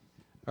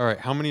All right,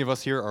 how many of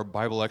us here are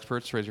Bible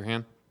experts? Raise your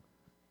hand.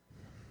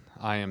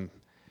 I am.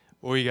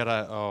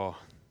 Oh,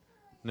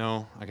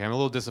 no. Okay, I'm a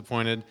little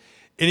disappointed.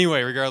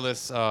 Anyway,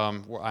 regardless,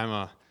 I'm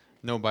a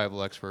no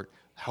Bible expert.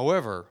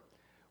 However,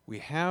 we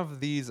have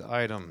these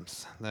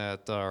items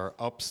that are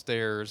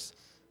upstairs.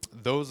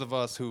 Those of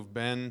us who've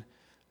been,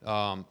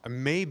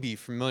 may be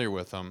familiar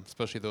with them,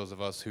 especially those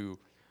of us who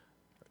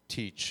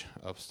teach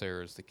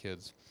upstairs, the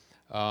kids.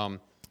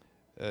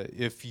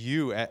 If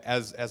you,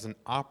 as an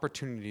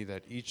opportunity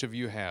that each of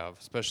you have,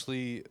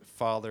 especially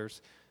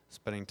fathers,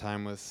 spending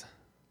time with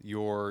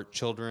your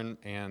children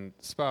and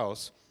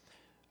spouse,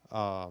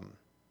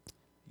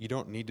 you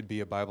don't need to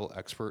be a Bible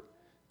expert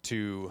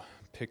to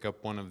pick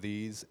up one of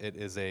these. It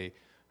is a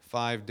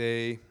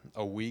 5-day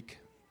a week,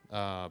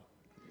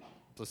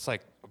 it's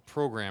like a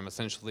program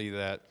essentially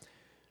that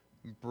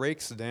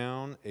breaks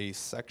down a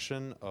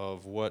section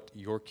of what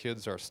your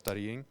kids are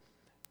studying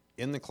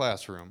in the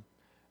classroom,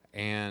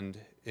 and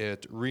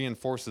it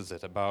reinforces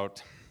it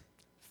about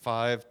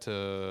 5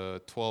 to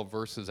 12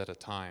 verses at a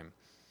time.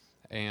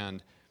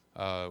 And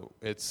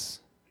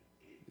it's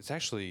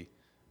actually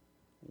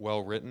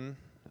well written,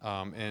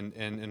 and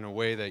in a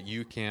way that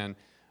you can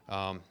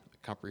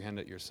comprehend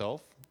it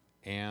yourself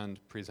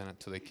and present it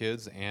to the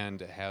kids,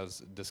 and it has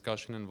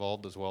discussion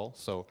involved as well.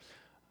 So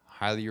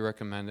highly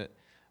recommend it,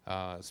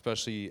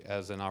 especially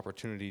as an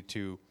opportunity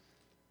to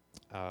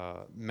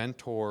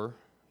mentor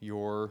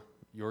your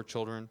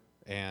children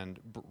and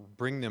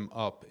bring them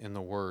up in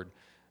the Word.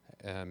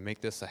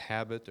 Make this a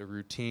habit, a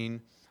routine.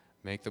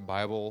 Make the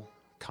Bible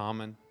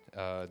common.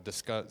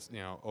 Discuss,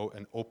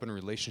 an open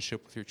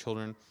relationship with your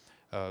children,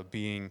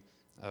 being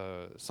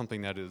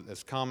something that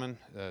is common.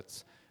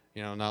 That's,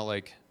 not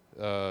like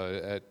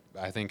I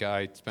think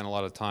I spent a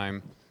lot of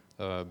time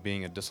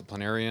being a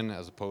disciplinarian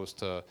as opposed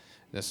to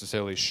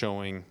necessarily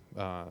showing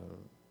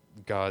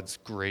God's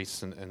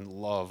grace and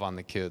love on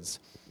the kids.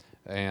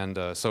 And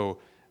so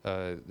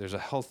there's a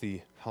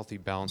healthy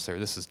balance there.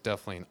 This is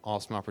definitely an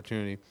awesome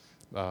opportunity.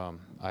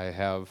 I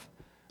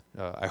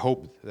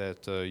hope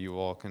that you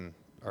all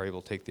are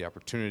able to take the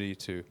opportunity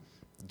to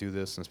do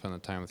this and spend the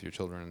time with your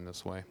children in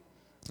this way.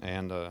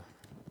 And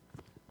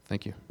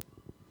thank you.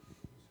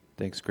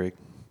 Thanks, Greg.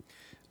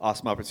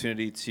 Awesome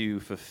opportunity to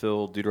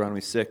fulfill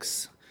Deuteronomy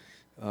 6,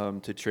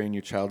 to train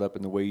your child up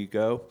in the way you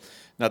go.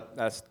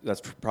 That's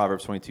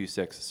Proverbs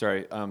 22:6.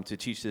 Sorry, to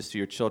teach this to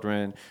your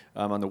children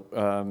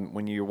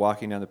when you're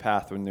walking down the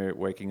path, when they're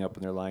waking up,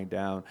 when they're lying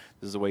down.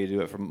 This is the way you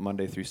do it from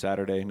Monday through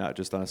Saturday, not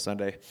just on a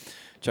Sunday.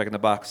 Check in the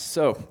box.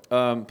 So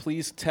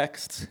please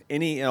text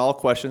any and all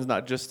questions,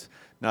 not just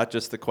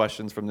the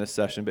questions from this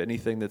session, but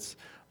anything that's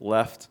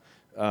left.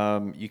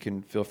 You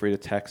can feel free to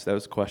text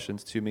those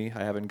questions to me.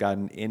 I haven't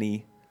gotten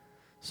any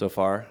so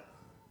far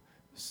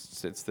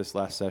since this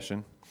last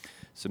session.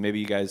 So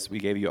maybe we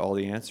gave you all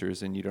the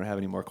answers and you don't have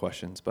any more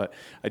questions. But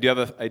I do have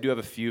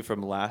a few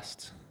from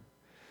last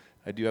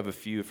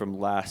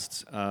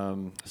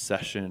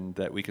session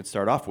that we can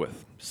start off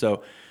with.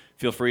 So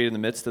feel free in the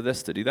midst of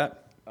this to do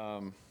that.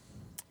 Does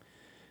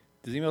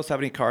anyone else have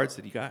any cards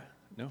that you got?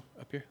 No?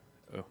 Up here?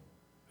 Oh,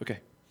 okay.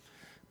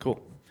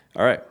 Cool.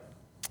 All right.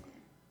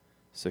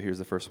 So here's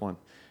the first one.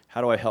 How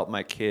do I help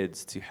my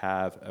kids to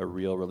have a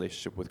real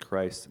relationship with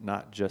Christ,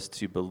 not just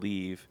to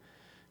believe,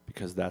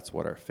 because that's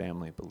what our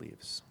family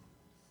believes?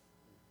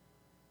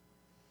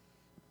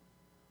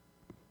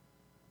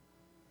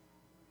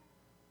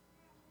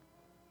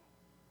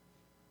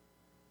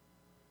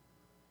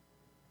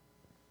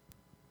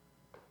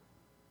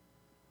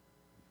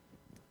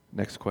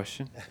 Next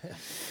question. No,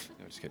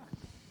 just kidding.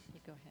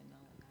 You go ahead,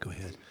 Nolan. Go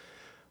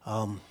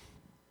ahead.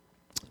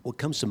 What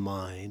comes to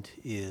mind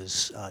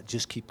is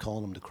just keep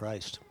calling them to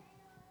Christ.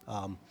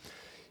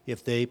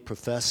 If they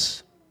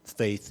profess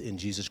faith in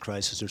Jesus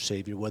Christ as their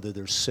Savior, whether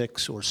they're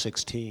 6 or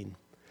 16,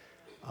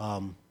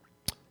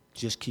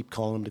 just keep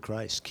calling them to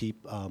Christ.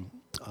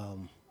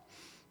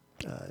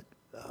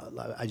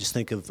 I just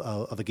think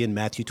of again,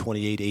 Matthew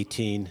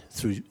 28:18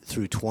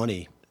 through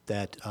 20,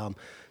 that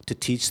to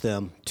teach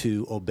them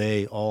to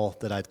obey all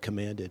that I've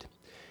commanded.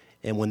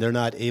 And when they're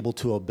not able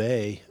to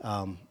obey,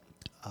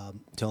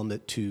 tell them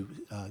that to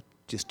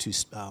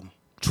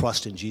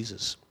trust in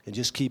Jesus, and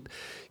just keep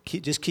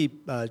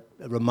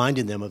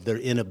reminding them of their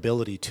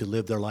inability to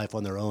live their life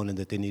on their own, and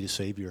that they need a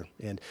Savior.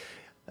 And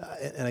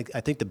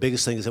I think the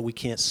biggest thing is that we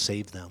can't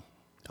save them.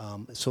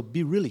 So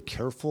be really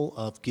careful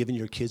of giving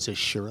your kids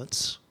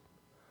assurance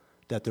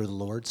that they're the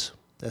Lord's.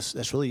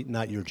 That's really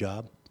not your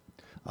job.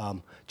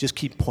 Just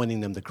keep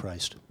pointing them to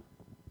Christ.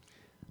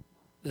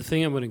 The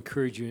thing I would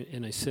encourage you,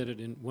 and I said it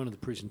in one of the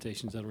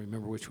presentations, I don't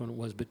remember which one it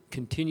was, but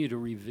continue to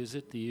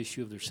revisit the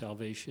issue of their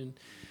salvation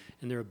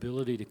and their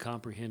ability to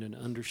comprehend and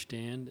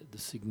understand the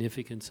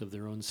significance of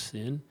their own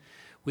sin.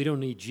 We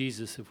don't need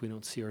Jesus if we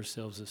don't see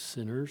ourselves as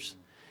sinners.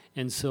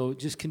 And so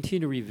just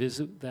continue to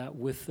revisit that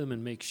with them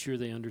and make sure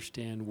they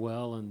understand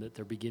well and that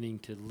they're beginning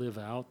to live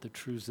out the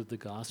truths of the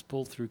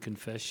gospel through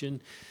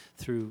confession,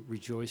 through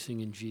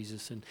rejoicing in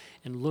Jesus, and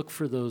look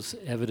for those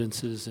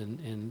evidences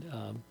and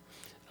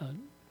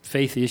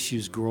faith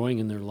issues growing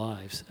in their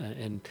lives,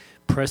 and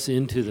press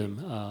into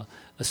them,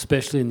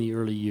 especially in the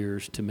early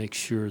years, to make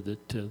sure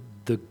that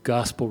the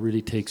gospel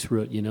really takes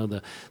root. You know,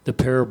 the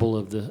parable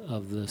of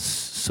the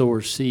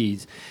sower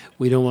seeds.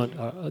 We don't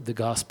want the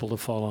gospel to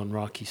fall on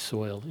rocky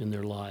soil in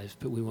their lives,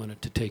 but we want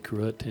it to take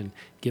root and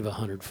give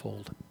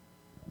 100-fold.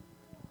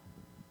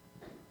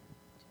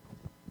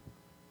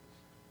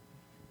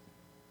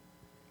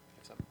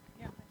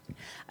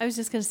 I was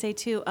just going to say,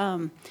 too,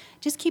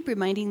 just keep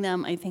reminding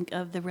them, I think,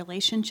 of the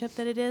relationship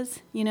that it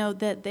is. You know,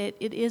 that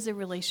it is a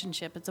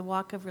relationship. It's a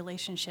walk of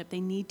relationship. They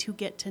need to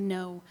get to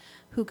know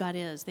who God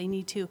is. They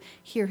need to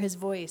hear his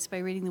voice by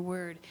reading the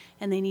word,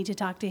 and they need to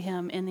talk to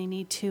him, and they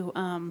need to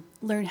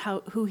learn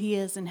who he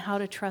is and how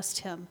to trust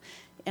him.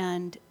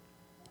 And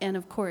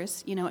of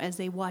course, you know, as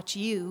they watch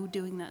you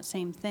doing that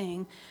same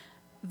thing,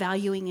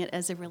 valuing it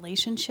as a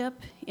relationship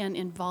and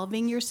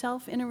involving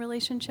yourself in a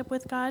relationship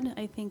with God,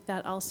 I think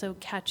that also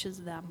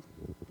catches them.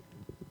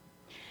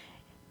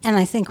 And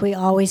I think we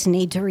always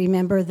need to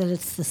remember that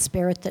it's the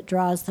Spirit that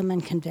draws them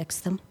and convicts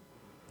them.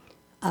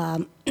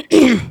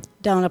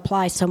 Don't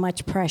apply so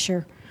much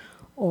pressure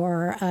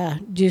or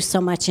do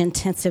so much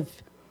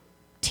intensive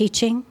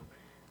teaching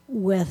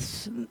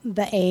with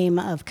the aim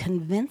of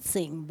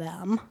convincing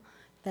them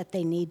that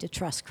they need to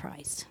trust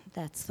Christ.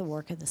 That's the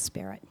work of the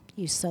Spirit.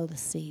 You sow the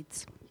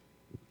seeds.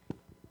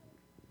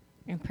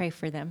 And pray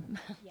for them.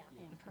 Yeah,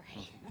 and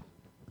pray.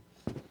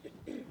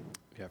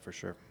 Yeah, for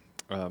sure.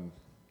 I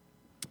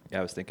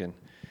was thinking,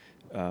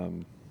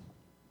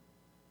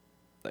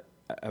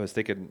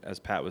 as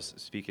Pat was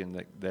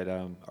speaking, that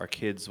our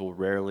kids will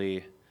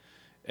rarely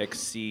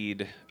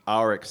exceed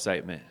our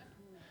excitement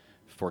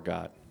for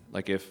God.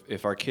 Like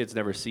if our kids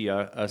never see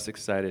us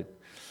excited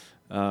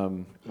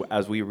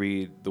as we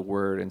read the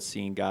Word and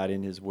seeing God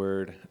in His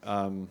Word,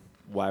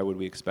 why would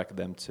we expect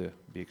them to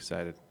be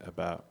excited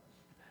about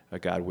a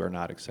God we're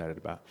not excited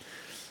about?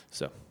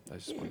 So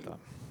that's just one thought.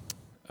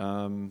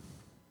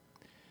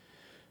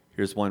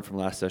 Here's one from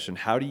last session.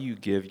 How do you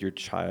give your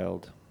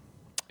child,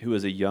 who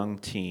is a young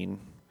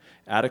teen,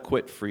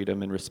 adequate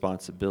freedom and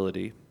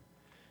responsibility,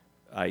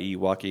 i.e.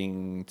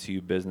 walking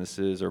to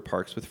businesses or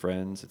parks with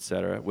friends,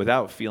 etc.,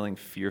 without feeling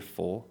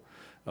fearful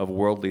of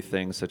worldly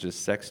things such as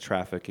sex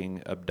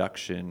trafficking,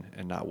 abduction,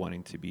 and not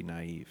wanting to be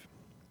naive?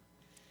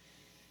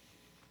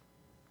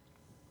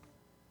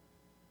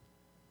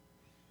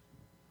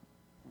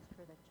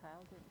 For the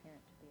child or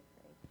parent to be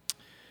afraid?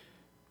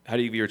 How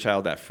do you give your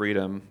child that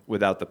freedom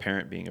without the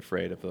parent being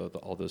afraid of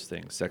all those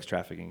things? Sex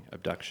trafficking,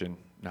 abduction,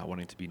 not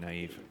wanting to be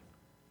naive,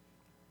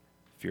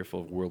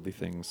 fearful of worldly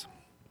things.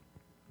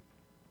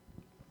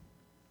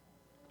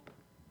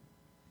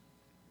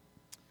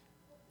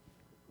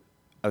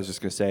 I was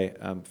just going to say,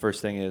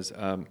 first thing is,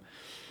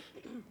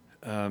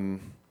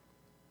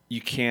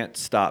 you can't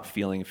stop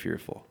feeling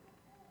fearful.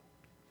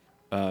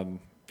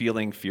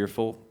 Feeling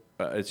fearful,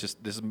 it's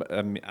just, this is,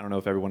 I don't know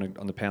if everyone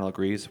on the panel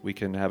agrees. We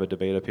can have a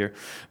debate up here.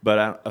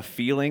 But a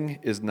feeling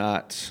is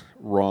not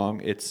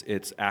wrong.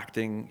 It's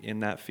acting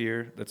in that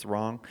fear that's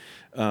wrong.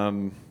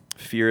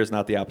 Fear is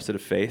not the opposite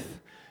of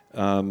faith.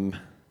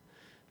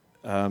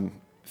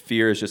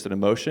 Fear is just an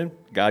emotion.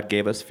 God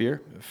gave us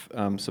fear.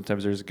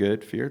 Sometimes there's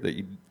good fear,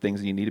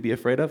 things that you need to be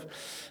afraid of.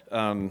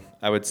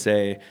 I would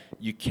say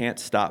you can't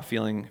stop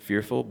feeling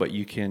fearful, but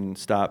you can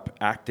stop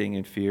acting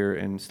in fear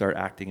and start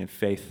acting in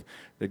faith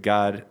that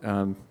God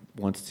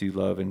wants to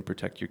love and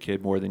protect your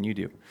kid more than you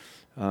do.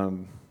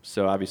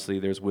 So obviously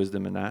there's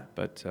wisdom in that,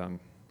 but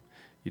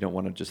you don't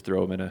want to just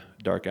throw them in a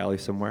dark alley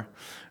somewhere.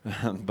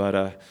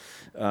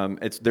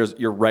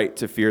 You're right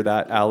to fear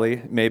that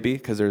alley, maybe,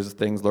 because there's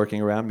things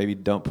lurking around. Maybe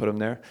don't put them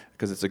there,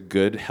 because it's a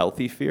good,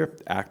 healthy fear.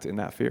 Act in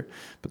that fear.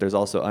 But there's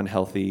also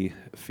unhealthy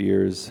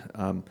fears,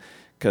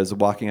 because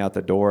walking out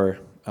the door,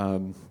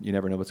 you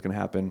never know what's going to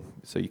happen,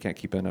 so you can't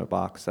keep it in a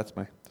box. That's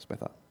my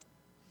thought.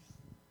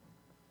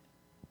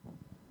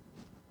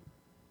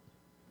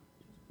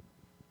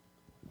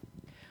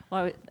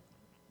 Well,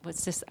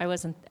 I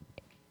wasn't.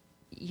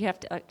 You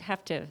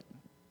have to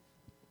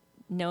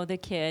know the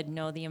kid,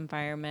 know the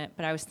environment.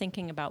 But I was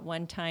thinking about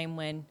one time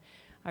when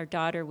our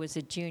daughter was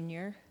a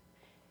junior,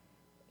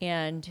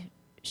 and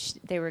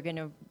they were going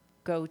to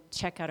go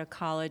check out a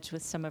college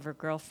with some of her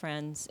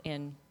girlfriends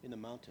in In the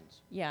mountains,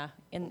 over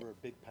a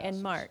big passage.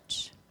 in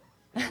March.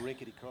 In a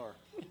rickety car.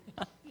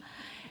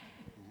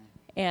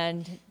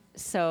 And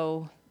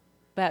so,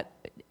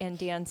 and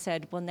Dan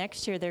said, well,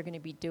 next year they're going to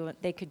be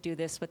they could do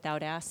this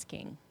without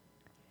asking.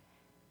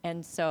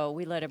 And so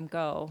we let him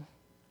go.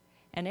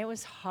 And it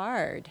was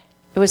hard.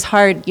 It was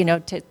hard,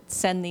 to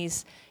send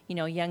these,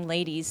 young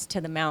ladies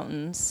to the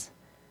mountains.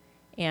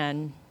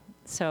 And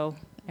so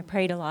I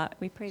prayed a lot.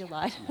 We prayed a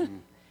lot.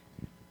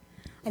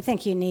 I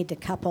think you need to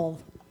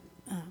couple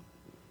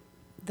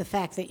the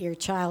fact that your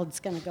child's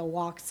going to go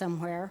walk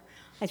somewhere.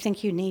 I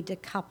think you need to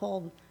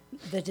couple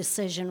the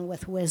decision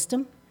with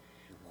wisdom.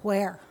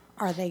 Where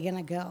are they going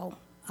to go?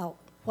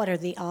 What are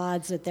the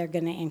odds that they're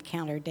going to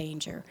encounter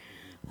danger?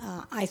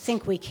 I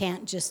think we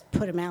can't just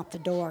put them out the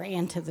door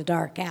into the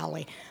dark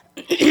alley.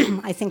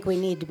 I think we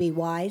need to be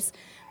wise,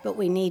 but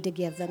we need to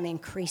give them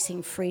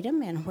increasing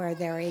freedom in where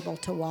they're able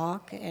to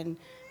walk and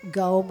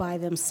go by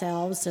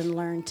themselves and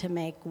learn to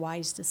make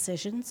wise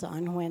decisions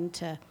on when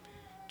to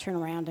turn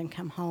around and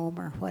come home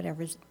or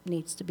whatever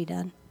needs to be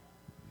done.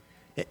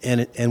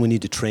 And we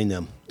need to train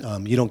them.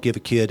 You don't give a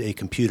kid a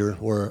computer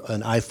or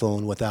an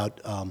iPhone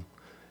without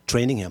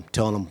training him,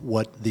 telling him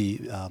what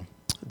the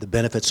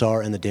benefits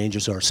are and the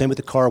dangers are. Same with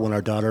the car when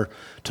our daughter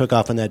took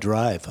off on that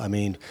drive. I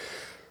mean,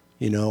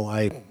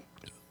 I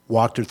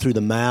walked her through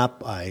the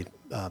map. I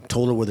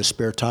told her where the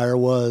spare tire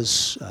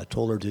was. I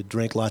told her to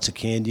drink lots of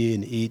candy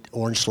and eat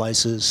orange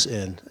slices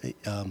and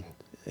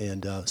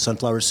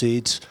sunflower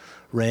seeds,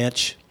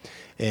 ranch,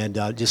 and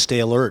just stay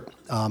alert.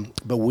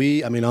 But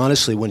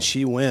honestly, when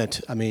she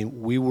went,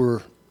 we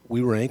were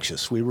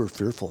anxious. We were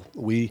fearful.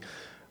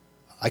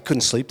 I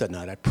couldn't sleep that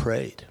night. I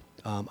prayed.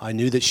 I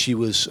knew that she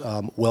was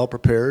well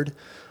prepared.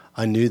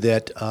 I knew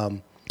that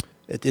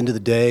at the end of the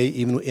day,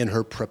 even in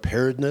her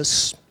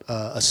preparedness,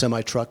 a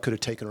semi-truck could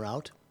have taken her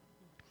out.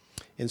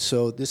 And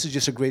so this is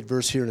just a great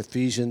verse here in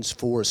Ephesians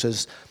 4. It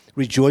says,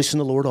 "Rejoice in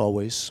the Lord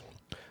always.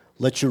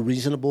 Let your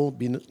reasonable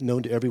be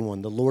known to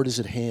everyone. The Lord is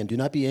at hand. Do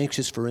not be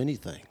anxious for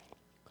anything,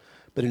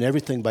 but in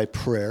everything by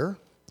prayer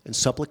and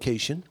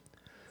supplication,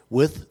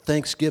 with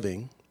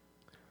thanksgiving,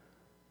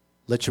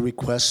 let your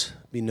requests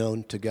be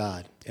known to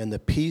God. And the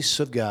peace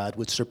of God,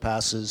 which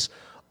surpasses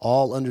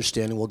all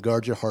understanding, will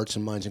guard your hearts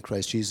and minds in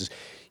Christ Jesus."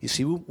 You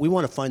see, we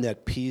want to find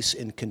that peace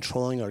in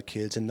controlling our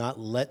kids and not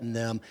letting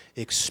them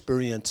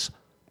experience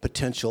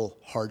potential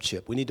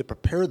hardship. We need to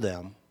prepare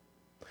them.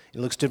 It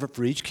looks different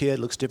for each kid,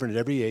 looks different at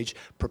every age.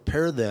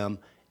 Prepare them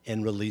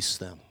and release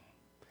them.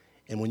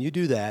 And when you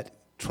do that,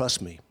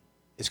 trust me,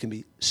 it's going to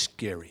be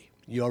scary.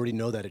 You already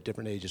know that at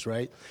different ages,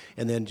 right?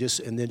 And then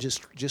just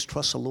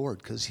trust the Lord,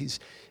 because He's,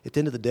 at the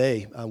end of the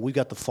day, we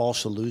got the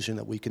false illusion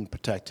that we can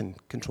protect and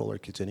control our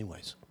kids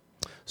anyways.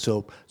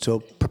 So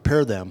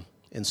prepare them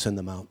and send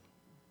them out.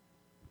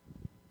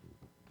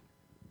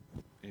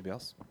 Anybody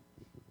else on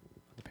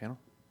the panel?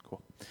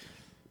 Cool.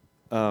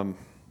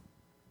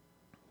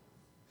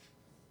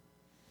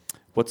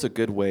 What's a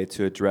good way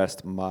to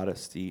address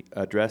modesty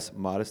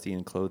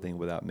in clothing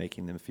without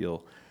making them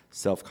feel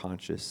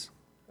self-conscious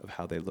of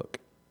how they look?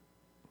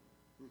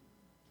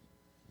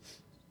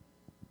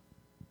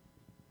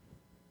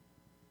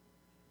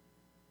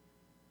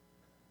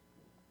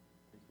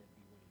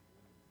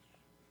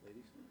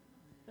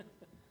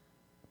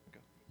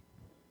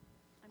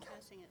 I'm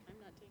passing it. I'm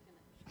not taking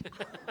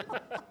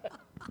it.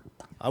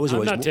 I was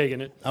always not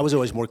taking it. I was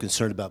always more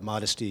concerned about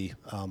modesty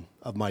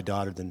of my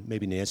daughter than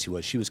maybe Nancy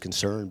was. She was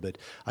concerned, but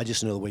I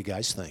just know the way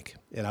guys think.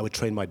 And I would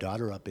train my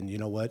daughter up, and you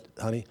know what,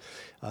 honey?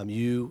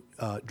 You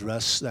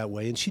dress that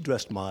way. And she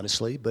dressed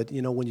modestly, but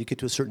when you get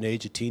to a certain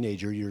age, a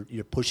teenager,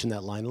 you're pushing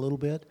that line a little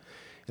bit.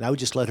 And I would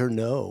just let her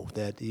know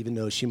that even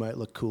though she might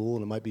look cool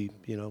and it might be,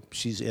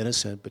 she's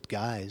innocent, but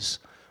guys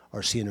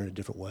are seeing her in a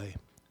different way.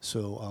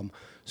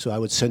 So I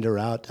would send her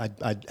out.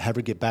 I'd have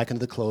her get back into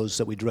the clothes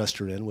that we dressed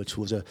her in, which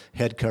was a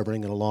head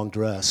covering and a long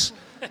dress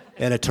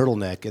and a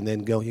turtleneck, and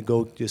then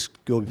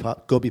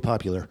go be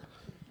popular.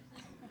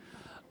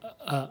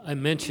 I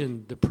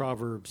mentioned the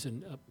Proverbs,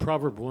 and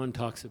Proverb 1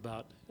 talks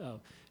about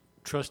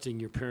trusting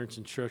your parents'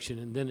 instruction,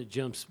 and then it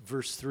jumps,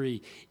 verse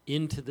 3,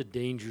 into the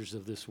dangers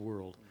of this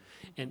world.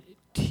 And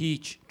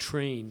teach,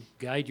 train,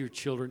 guide your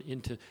children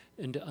into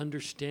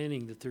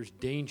understanding that there's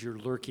danger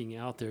lurking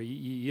out there.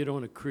 You don't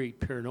want to create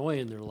paranoia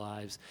in their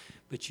lives,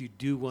 but you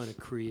do want to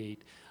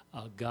create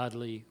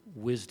godly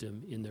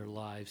wisdom in their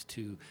lives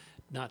to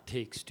not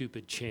take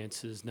stupid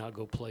chances, not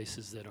go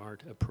places that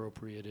aren't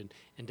appropriate,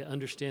 and to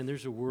understand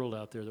there's a world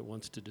out there that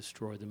wants to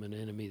destroy them, an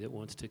enemy that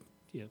wants to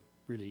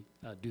really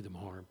do them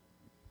harm.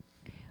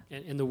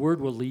 And the Word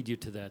will lead you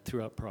to that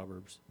throughout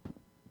Proverbs.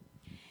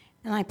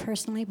 And I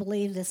personally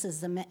believe this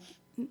is the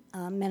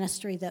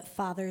ministry that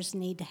fathers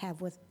need to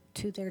have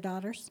to their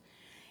daughters.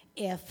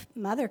 If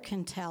mother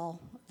can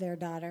tell their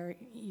daughter,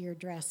 you're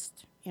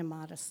dressed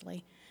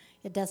immodestly,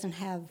 it doesn't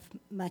have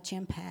much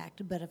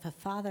impact. But if a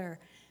father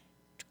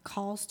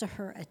calls to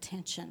her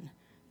attention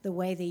the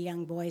way the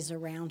young boys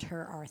around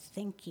her are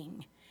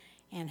thinking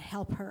and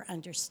help her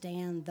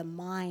understand the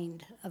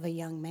mind of a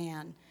young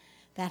man,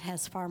 that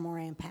has far more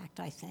impact,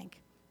 I think.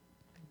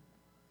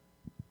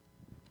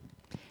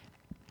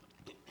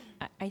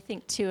 I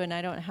think too, and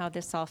I don't know how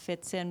this all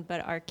fits in,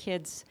 but our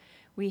kids,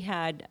 we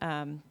had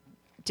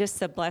just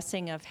the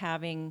blessing of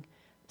having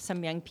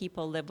some young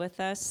people live with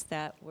us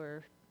that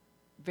were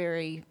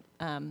very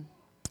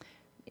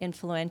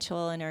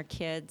influential in our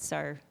kids.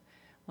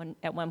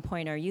 At one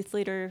point, our youth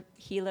leader,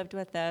 he lived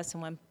with us,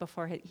 and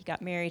before he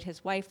got married,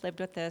 his wife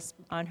lived with us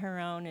on her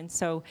own, and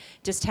so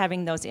just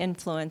having those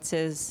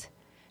influences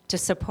to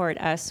support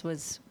us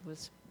was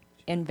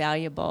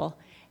invaluable.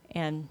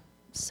 And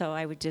so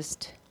I would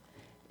just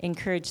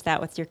encourage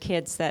that with your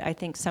kids, that I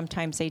think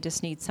sometimes they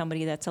just need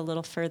somebody that's a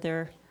little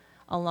further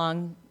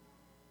along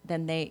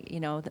than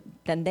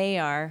they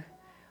are,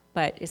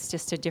 but it's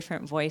just a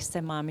different voice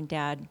than mom and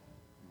dad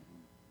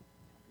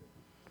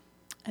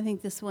I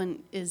think this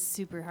one is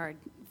super hard,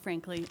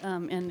 frankly,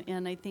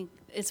 and I think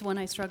it's one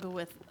I struggle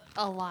with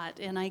a lot,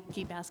 and I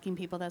keep asking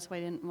people. That's why I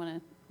didn't want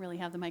to really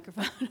have the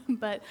microphone.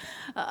 But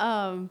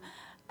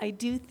I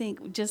do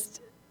think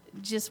just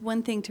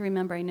one thing to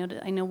remember. I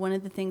know one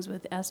of the things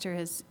with Esther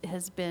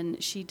has been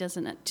she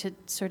doesn't, to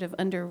sort of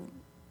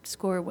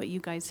underscore what you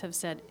guys have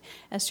said.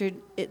 Esther,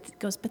 it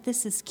goes, but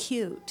this is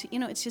cute.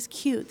 It's just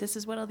cute. This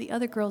is what all the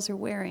other girls are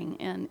wearing,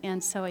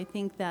 and so I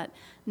think that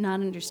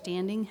not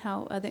understanding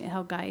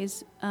how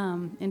guys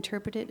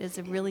interpret it is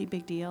a really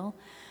big deal.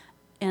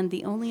 And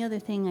the only other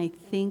thing I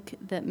think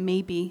that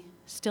maybe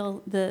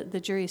still the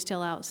jury is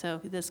still out,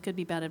 so this could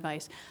be bad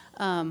advice.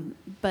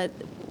 But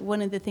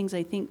one of the things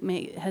I think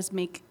has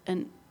made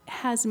an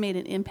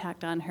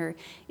impact on her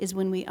is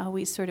when we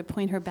always sort of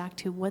point her back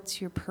to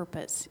what's your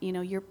purpose.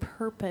 Your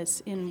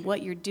purpose in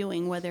what you're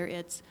doing, whether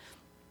it's,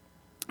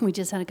 we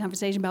just had a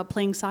conversation about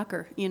playing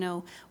soccer.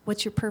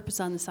 What's your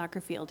purpose on the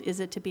soccer field? Is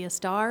it to be a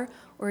star,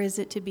 or is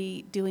it to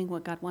be doing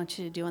what God wants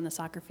you to do on the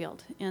soccer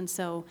field? And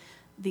so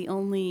the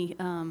only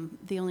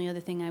other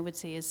thing I would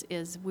say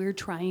is we're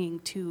trying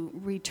to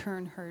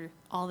return her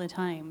all the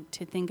time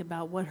to think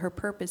about what her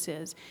purpose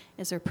is.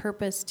 Is her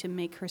purpose to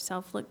make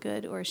herself look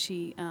good, or is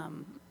she,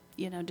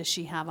 does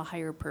she have a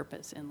higher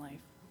purpose in life?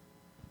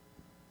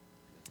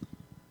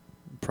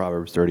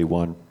 Proverbs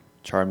 31,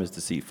 charm is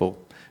deceitful,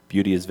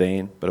 beauty is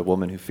vain, but a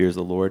woman who fears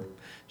the Lord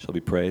shall be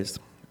praised.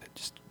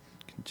 Just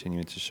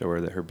continuing to show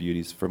her that her beauty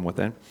is from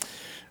within.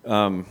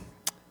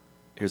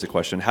 Here's a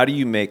question. How do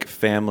you make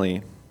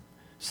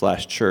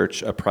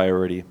family/church a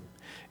priority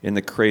in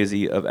the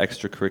crazy of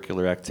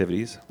extracurricular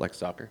activities like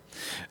soccer?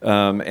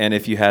 And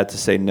if you had to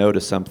say no to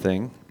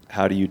something,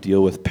 how do you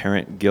deal with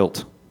parent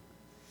guilt?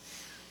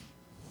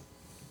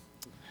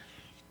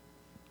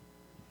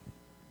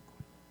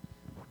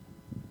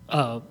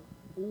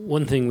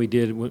 One thing we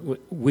did,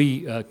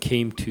 we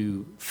came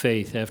to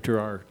faith after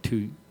our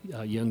two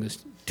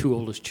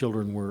oldest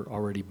children were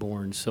already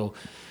born. So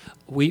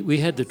we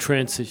had the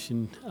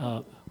transition.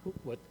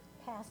 What?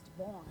 Past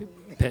born.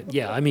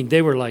 Yeah, I mean,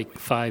 they were like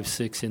 5,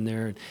 6 in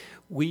there. And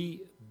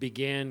we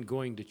began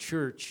going to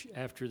church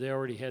after they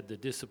already had the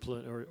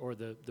discipline or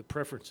the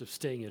preference of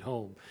staying at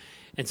home.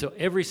 And so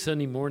every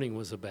Sunday morning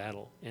was a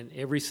battle, and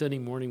every Sunday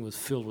morning was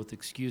filled with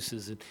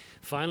excuses. And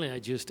finally, I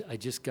just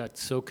got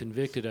so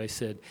convicted. I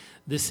said,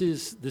 "This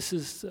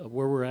is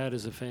where we're at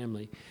as a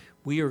family.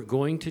 We are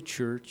going to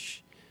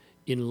church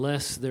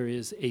unless there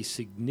is a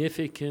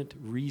significant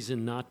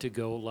reason not to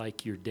go,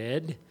 like you're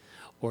dead,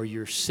 or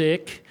you're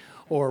sick,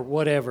 or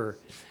whatever."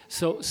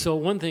 So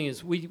one thing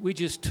is we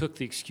just took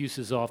the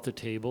excuses off the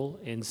table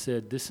and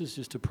said, this is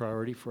just a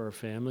priority for our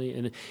family.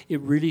 And it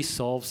really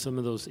solved some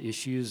of those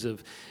issues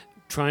of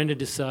trying to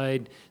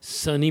decide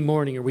Sunday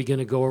morning, are we going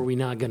to go or are we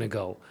not going to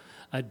go?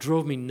 It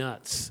drove me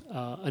nuts.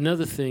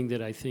 Another thing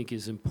that I think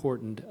is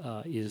important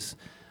is,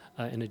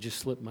 and it just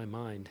slipped my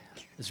mind,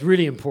 it's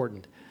really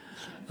important.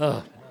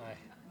 Go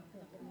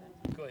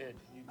ahead,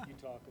 you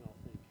talk and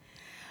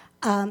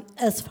I'll think.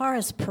 As far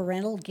as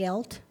parental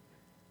guilt,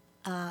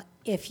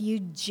 if you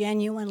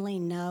genuinely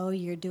know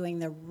you're doing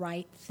the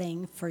right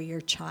thing for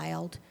your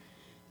child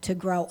to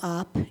grow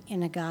up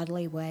in a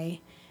godly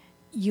way,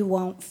 you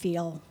won't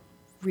feel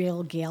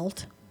real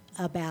guilt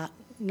about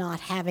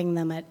not having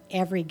them at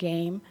every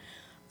game.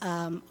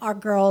 Our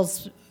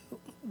girls,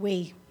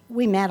 we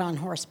met on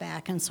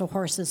horseback, and so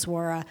horses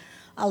were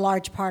a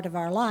large part of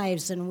our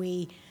lives, and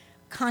we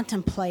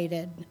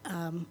contemplated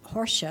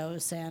horse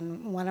shows,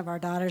 and one of our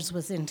daughters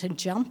was into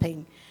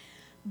jumping.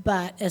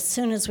 But as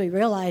soon as we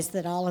realized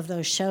that all of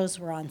those shows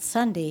were on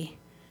Sunday,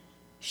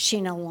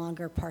 she no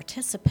longer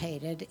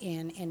participated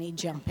in any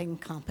jumping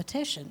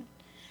competition.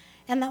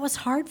 And that was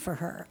hard for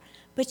her.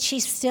 But she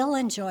still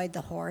enjoyed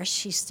the horse.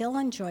 She still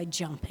enjoyed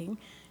jumping.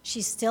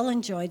 She still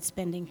enjoyed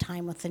spending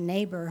time with the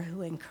neighbor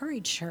who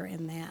encouraged her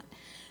in that.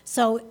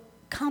 So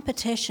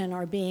competition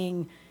or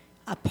being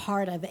a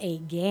part of a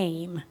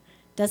game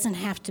doesn't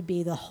have to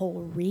be the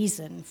whole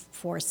reason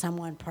for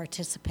someone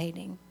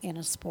participating in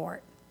a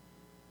sport.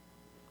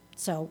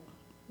 So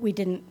we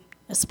didn't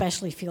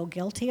especially feel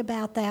guilty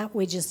about that.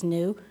 We just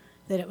knew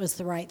that it was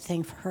the right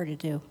thing for her to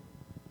do.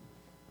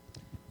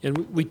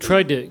 And we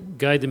tried to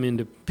guide them in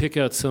to pick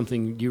out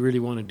something you really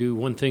want to do,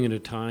 one thing at a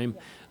time.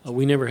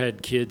 We never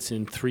had kids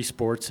in 3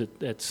 sports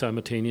at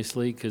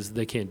simultaneously because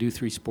they can't do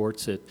 3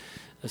 sports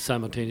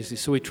simultaneously.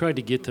 So we tried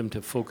to get them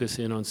to focus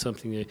in on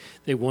something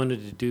they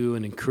wanted to do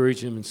and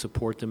encourage them and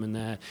support them in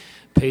that,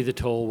 pay the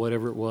toll,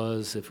 whatever it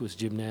was, if it was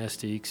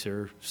gymnastics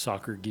or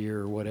soccer gear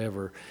or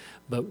whatever.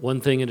 But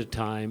one thing at a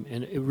time,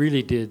 and it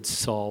really did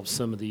solve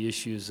some of the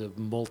issues of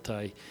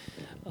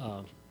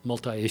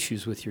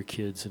multi-issues with your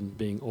kids and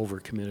being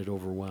overcommitted,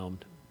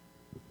 overwhelmed.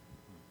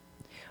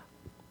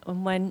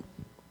 One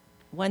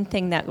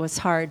thing that was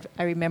hard,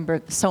 I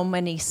remember so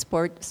many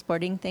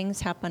sporting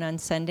things happen on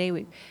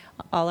Sunday.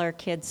 All our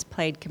kids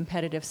played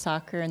competitive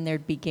soccer, and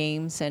there'd be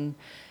games, and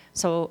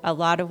So a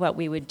lot of what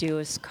we would do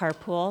is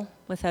carpool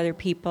with other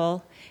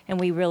people, and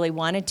we really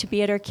wanted to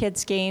be at our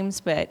kids'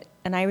 games,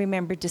 and I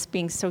remember just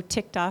being so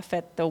ticked off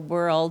at the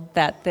world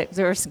that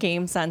there was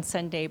games on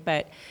Sunday,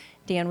 but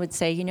Dan would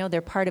say, you know,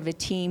 they're part of a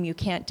team. You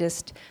can't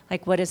just,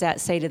 like, what does that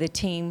say to the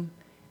team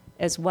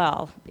as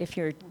well if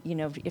you're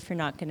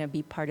not going to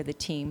be part of the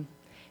team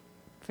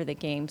for the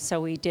game?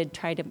 So we did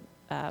try to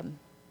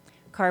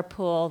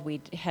carpool.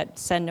 We'd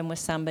send them with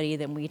somebody,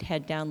 then we'd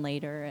head down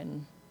later,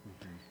 and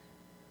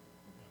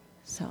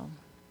so.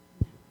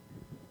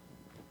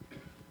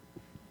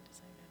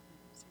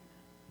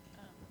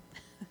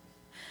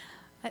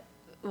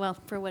 Well,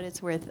 for what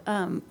it's worth,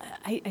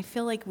 I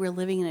feel like we're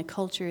living in a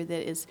culture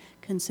that is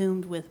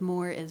consumed with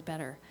more is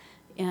better,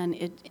 and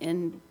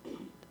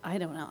I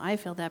don't know. I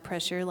feel that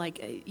pressure. Like,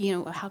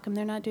 how come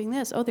they're not doing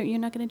this? Oh, you're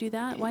not going to do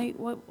that? Why?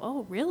 What?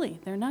 Oh, really?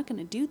 They're not going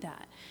to do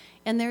that.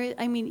 And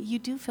you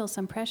do feel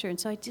some pressure, and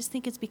so I just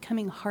think it's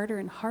becoming harder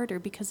and harder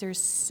because there's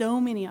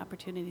so many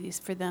opportunities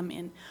for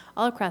them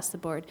all across the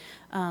board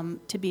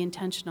to be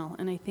intentional.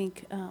 And I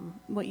think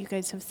what you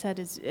guys have said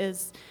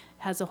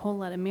has a whole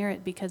lot of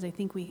merit, because I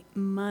think we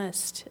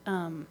must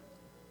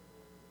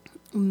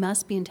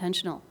be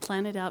intentional.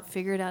 Plan it out,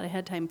 figure it out ahead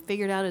of time,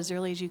 figure it out as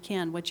early as you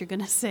can what you're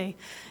going to say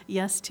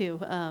yes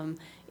to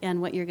and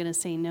what you're going to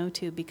say no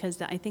to,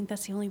 because I think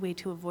that's the only way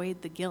to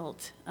avoid the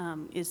guilt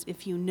is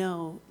if you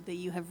know that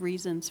you have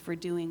reasons for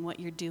doing what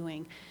you're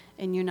doing,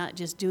 and you're not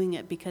just doing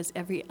it because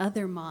every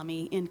other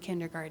mommy in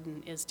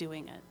kindergarten is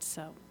doing it.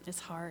 So it's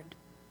hard.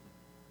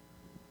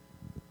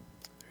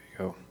 There you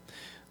go.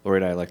 Lori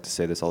and I like to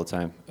say this all the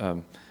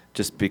time.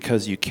 Just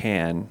because you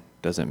can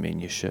doesn't mean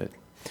you should.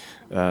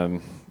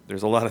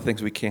 There's a lot of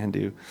things we can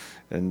do,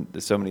 and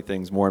there's so many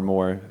things, more and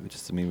more, it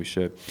just doesn't mean we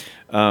should.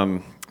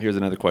 Here's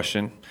another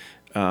question.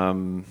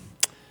 In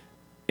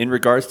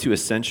regards to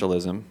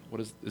essentialism,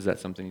 is that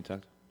something you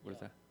talked? What is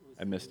that?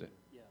 I missed it.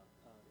 Yeah,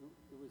 it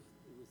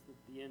was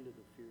the end of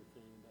the fear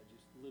thing about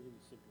just living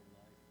a simple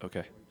life.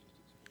 Okay.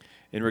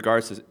 In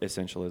regards to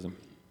essentialism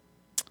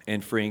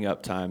and freeing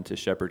up time to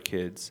shepherd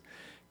kids,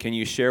 can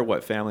you share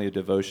what family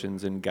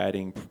devotions and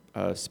guiding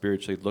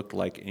spiritually looked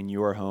like in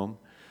your home?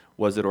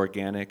 Was it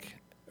organic,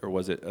 or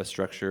was it a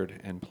structured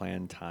and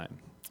planned time,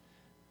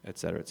 et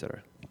cetera, et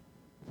cetera?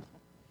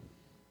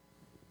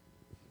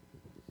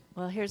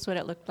 Well, here's what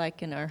it looked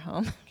like in our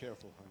home.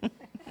 Careful,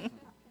 honey.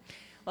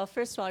 Well,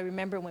 first of all, I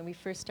remember when we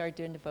first started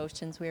doing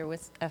devotions, we were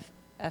with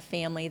a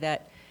family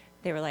that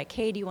they were like,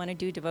 hey, do you want to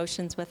do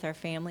devotions with our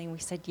family? And we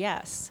said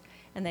yes.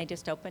 And they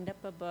just opened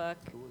up a book.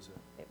 Who was it?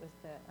 It was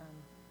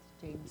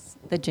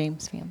the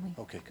James family.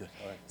 Okay, good.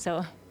 All right.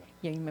 So,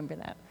 yeah, you remember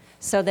that.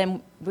 So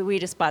then we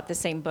just bought the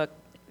same book.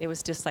 It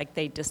was just like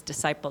they just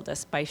discipled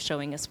us by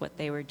showing us what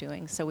they were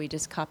doing. So we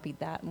just copied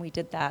that, and we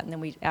did that. And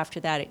then after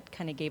that, it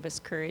kind of gave us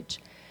courage.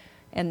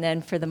 And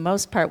then for the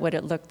most part, what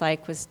it looked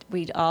like was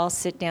we'd all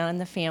sit down in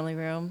the family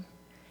room,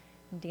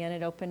 and Dan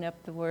would open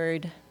up the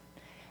Word,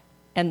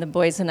 and the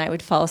boys and I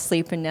would fall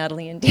asleep, and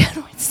Natalie and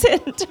Dan would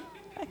sit.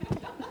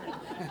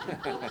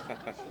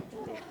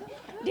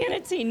 Dan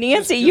would say,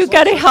 Nancy, you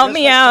got to help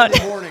me out.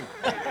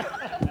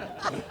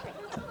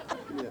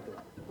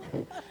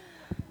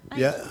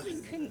 Yeah.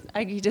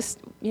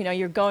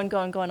 You're going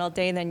all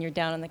day, and then you're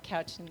down on the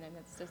couch, and then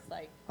it's just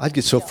like. I'd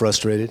get so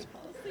frustrated.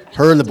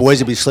 Her and the boys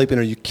would be sleeping.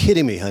 Are you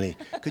kidding me, honey?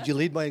 Could you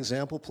lead by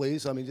example,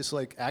 please? I mean, just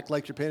like act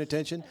like you're paying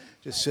attention.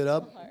 Just sit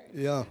up.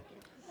 Yeah.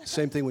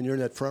 Same thing when you're in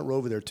that front row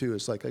over there too.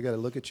 It's like I got to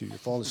look at you. You're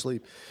falling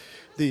asleep.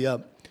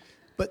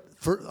 But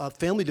for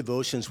family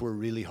devotions were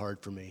really hard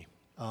for me.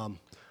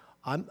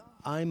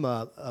 I'm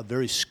a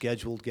very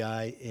scheduled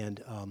guy,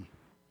 and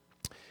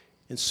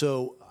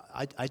so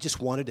I just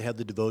wanted to have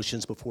the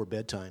devotions before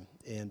bedtime,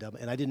 and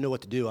I didn't know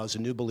what to do. I was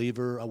a new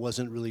believer. I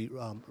wasn't really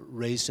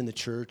raised in the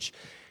church,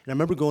 and I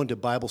remember going to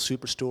Bible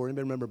Superstore.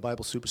 Anybody remember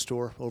Bible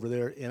Superstore over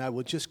there? And I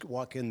would just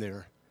walk in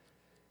there,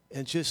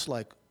 and just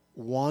like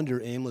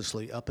wander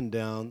aimlessly up and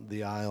down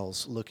the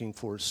aisles looking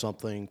for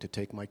something to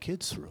take my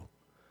kids through.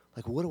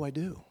 Like, what do I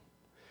do?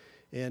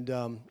 And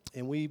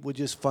we would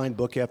just find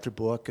book after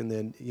book, and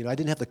then I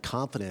didn't have the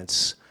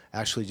confidence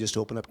actually just to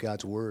open up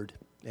God's Word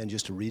and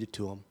just to read it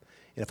to them.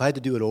 And if I had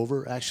to do it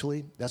over,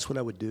 actually, that's what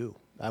I would do.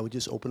 I would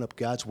just open up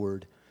God's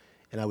Word,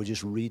 and I would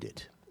just read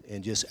it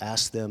and just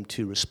ask them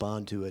to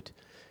respond to it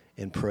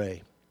and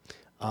pray.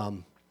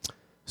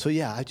 So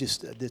yeah,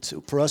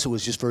 for us it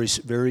was just very,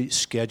 very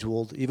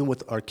scheduled. Even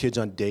with our kids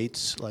on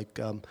dates, like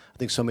I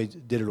think somebody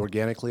did it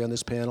organically on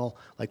this panel.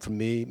 Like for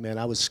me, man,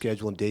 I was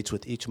scheduling dates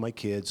with each of my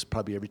kids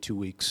probably every 2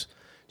 weeks,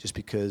 just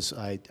because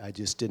I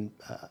just didn't.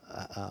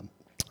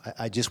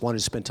 I just wanted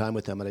to spend time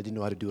with them, and I didn't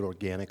know how to do it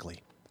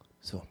organically.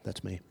 So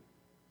that's me.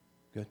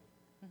 Good.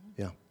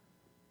 Mm-hmm. Yeah.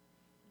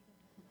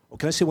 Well,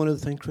 can I say one other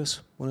thing, Chris?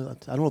 I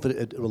don't know if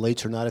it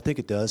relates or not. I think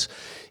it does.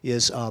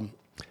 Is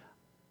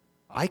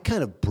I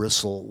kind of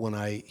bristle when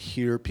I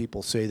hear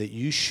people say that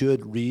you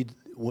should read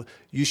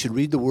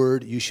the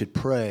Word, you should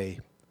pray,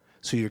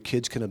 so your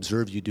kids can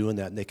observe you doing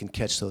that and they can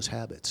catch those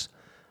habits.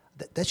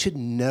 That should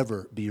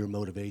never be your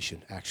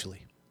motivation,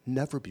 actually.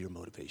 Never be your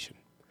motivation.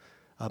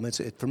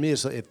 For me,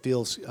 it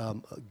feels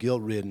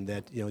guilt-ridden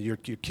that your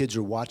kids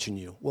are watching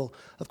you. Well,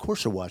 of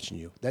course they're watching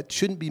you. That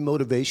shouldn't be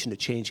motivation to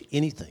change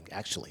anything,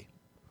 actually.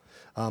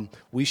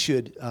 We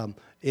should,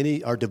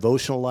 our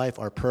devotional life,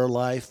 our prayer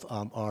life,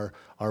 our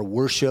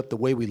worship, the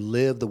way we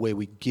live, the way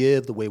we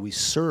give, the way we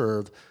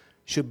serve,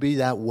 should be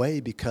that way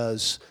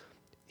because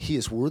He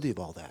is worthy of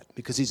all that,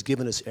 because He's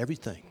given us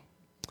everything.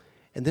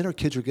 And then our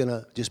kids are going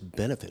to just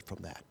benefit from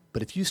that.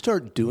 But if you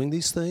start doing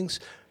these things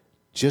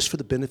just for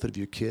the benefit of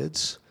your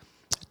kids,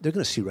 they're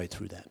going to see right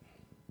through that.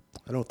 I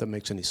don't know if that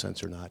makes any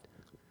sense or not.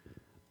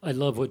 I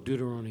love what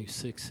Deuteronomy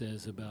 6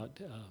 says about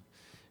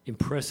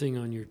impressing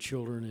on your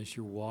children as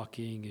you're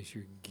walking, as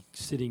you're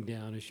sitting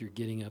down, as you're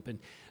getting up. And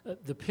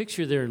the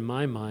picture there in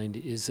my mind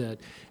is that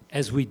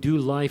as we do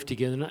life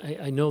together,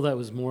 and I know that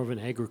was more of an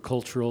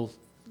agricultural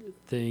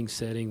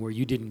setting where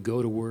you didn't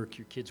go to work,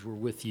 your kids were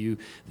with you,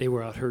 they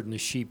were out herding the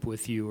sheep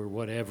with you or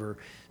whatever.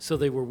 So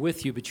they were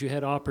with you, but you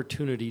had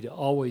opportunity to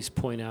always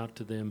point out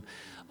to them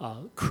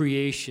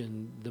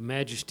creation, the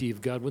majesty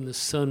of God, when the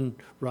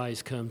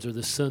sunrise comes or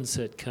the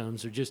sunset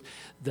comes, or just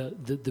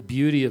the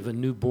beauty of a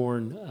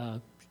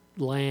newborn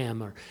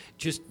lamb, or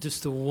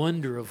just the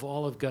wonder of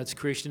all of God's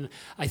creation.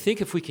 I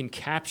think if we can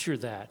capture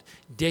that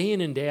day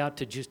in and day out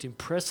to just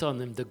impress on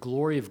them the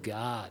glory of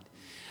God.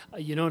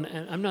 And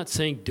I'm not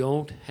saying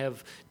don't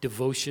have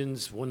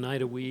devotions one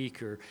night a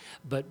week,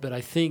 but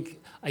I think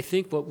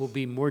what will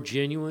be more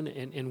genuine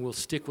and will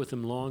stick with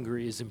them longer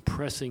is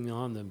impressing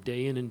on them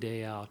day in and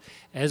day out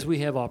as we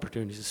have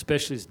opportunities,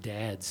 especially as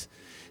dads,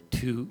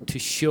 to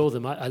show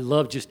them. I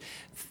love just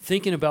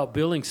thinking about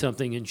building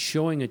something and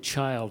showing a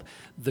child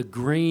the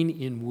grain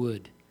in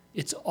wood.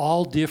 It's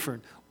all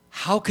different.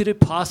 How could it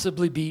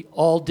possibly be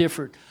all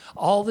different?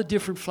 All the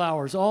different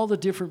flowers, all the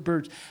different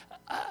birds.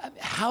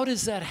 How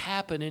does that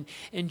happen?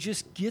 And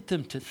just get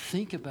them to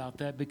think about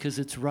that because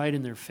it's right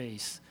in their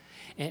face.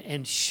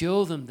 And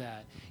show them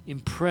that.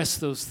 Impress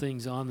those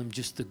things on them,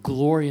 just the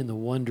glory and the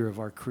wonder of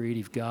our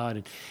creative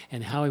God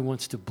and how He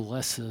wants to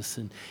bless us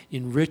and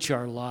enrich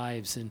our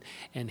lives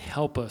and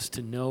help us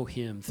to know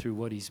Him through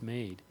what He's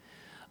made.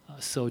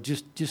 So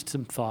just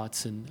some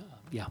thoughts and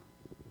yeah.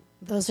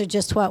 Those are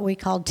just what we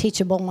called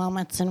teachable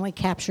moments, and we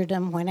captured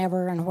them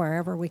whenever and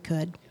wherever we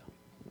could.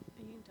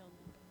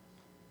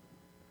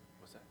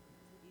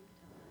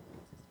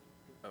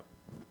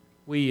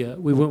 We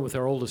went with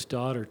our oldest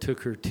daughter,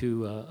 took her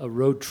to a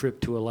road trip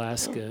to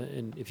Alaska.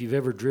 And if you've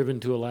ever driven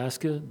to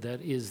Alaska,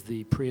 that is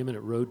the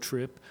preeminent road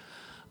trip.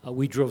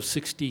 We drove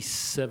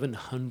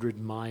 6,700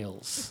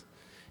 miles.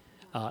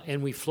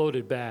 And we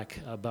floated back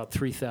about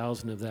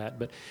 3,000 of that.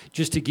 But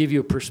just to give you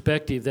a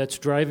perspective, that's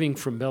driving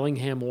from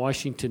Bellingham,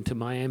 Washington to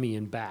Miami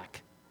and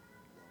back,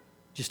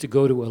 just to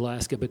go to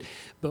Alaska. But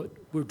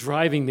we're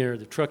driving there.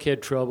 The truck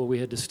had trouble. We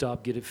had to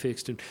stop, get it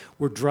fixed. And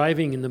we're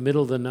driving in the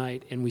middle of the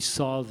night, and we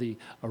saw the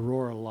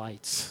Aurora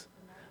lights,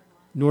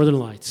 Northern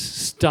Lights.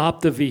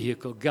 Stopped the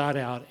vehicle, got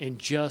out, and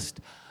just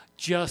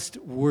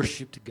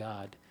worshiped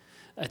God.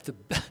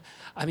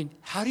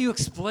 How do you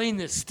explain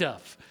this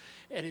stuff?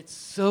 And it's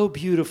so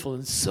beautiful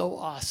and so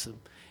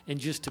awesome.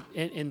 And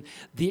and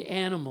the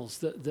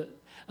animals,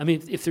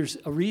 if there's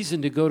a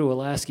reason to go to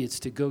Alaska, it's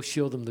to go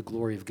show them the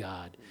glory of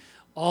God.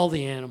 All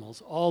the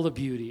animals, all the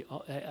beauty.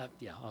 I'll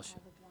show.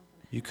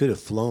 You could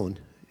have flown.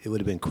 It would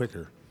have been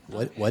quicker.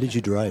 Why did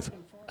you drive?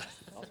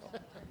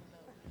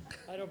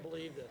 I don't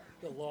believe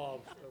the law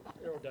of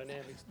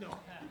aerodynamics. No.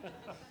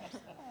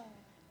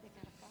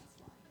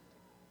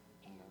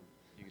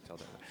 You can tell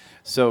that.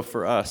 So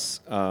for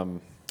us,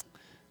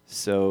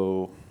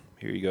 so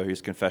here you go.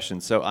 Here's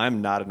confession. So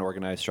I'm not an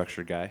organized,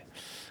 structured guy,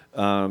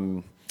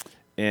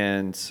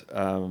 and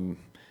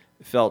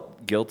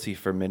felt guilty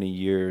for many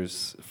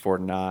years for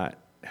not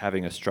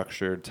having a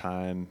structured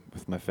time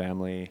with my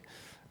family,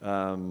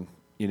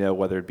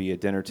 whether it be a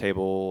dinner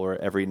table or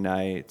every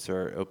night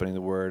or opening the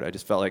Word. I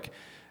just felt like,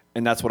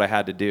 and that's what I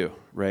had to do,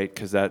 right?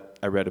 Because I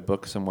read a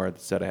book somewhere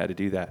that said I had to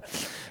do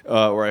that,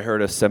 or I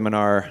heard a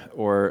seminar,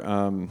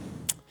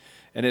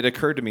 and it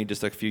occurred to me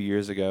just a few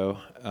years ago,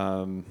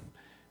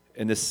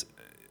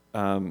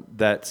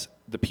 that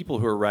the people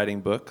who are writing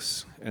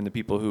books and the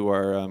people who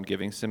are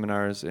giving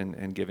seminars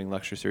and giving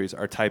lecture series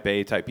are type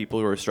A type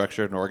people who are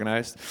structured and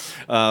organized.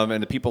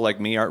 And the people like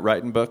me aren't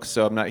writing books,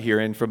 so I'm not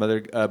hearing from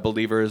other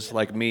believers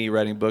like me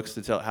writing books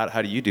to tell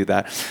how do you do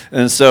that.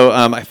 And so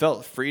I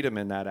felt freedom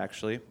in that,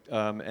 actually.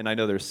 And I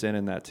know there's sin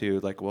in that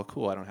too. Like, well,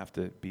 cool, I don't have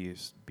to be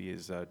as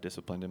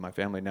disciplined in my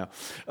family now.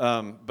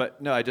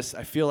 But no, I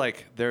feel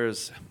like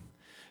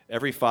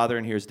every father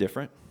in here is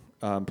different.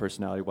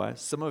 Personality-wise.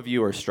 Some of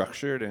you are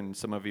structured and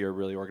some of you are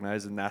really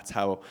organized, and that's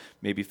how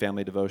maybe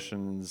family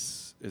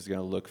devotions is going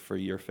to look for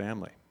your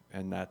family,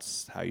 and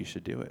that's how you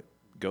should do it.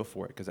 Go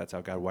for it, because that's how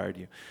God wired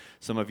you.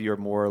 Some of you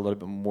are a little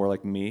bit more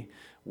like me,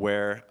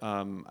 where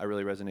I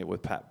really resonate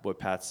with what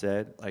Pat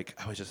said. Like,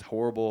 I was just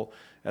horrible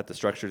at the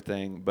structured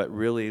thing, but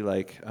really,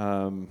 like,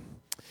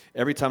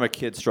 every time a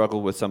kid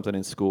struggled with something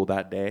in school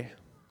that day,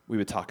 we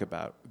would talk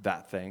about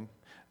that thing.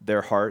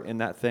 their heart in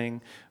that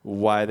thing,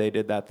 why they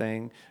did that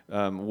thing.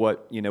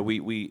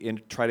 We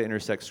try to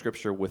intersect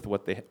Scripture with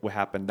what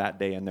happened that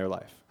day in their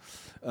life.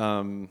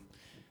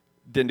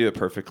 Didn't do it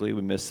perfectly.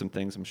 We missed some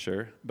things, I'm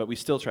sure, but we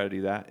still try to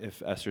do that.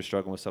 If Esther's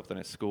struggling with something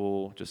at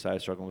school,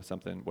 Josiah's struggling with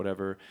something,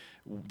 whatever,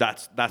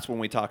 that's when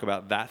we talk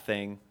about that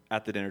thing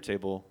at the dinner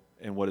table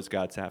and what does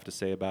God have to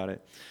say about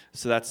it.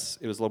 So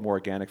it was a little more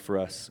organic for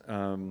us.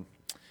 So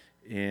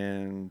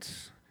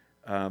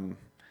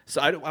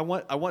I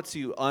want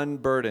to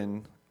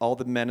unburden all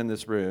the men in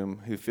this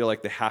room who feel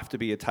like they have to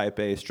be a type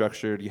A,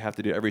 structured, you have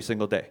to do it every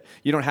single day.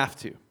 You don't have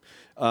to.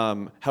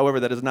 However,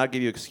 that does not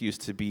give you an excuse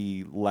to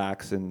be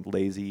lax and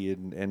lazy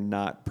and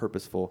not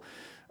purposeful.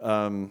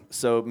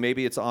 So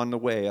maybe it's on the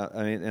way.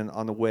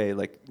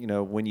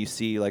 When you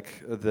see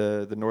like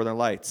the Northern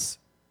Lights,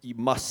 you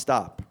must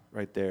stop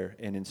right there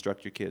and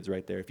instruct your kids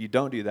right there. If you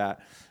don't do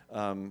that,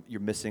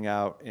 you're missing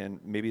out, and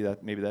maybe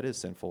that is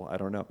sinful. I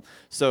don't know.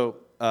 So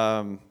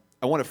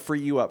I want to free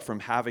you up from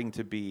having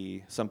to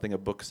be something a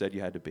book said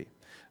you had to be.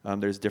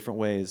 There's different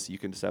ways you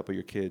can disciple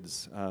your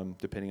kids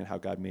depending on how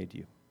God made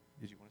you.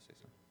 Did you want to say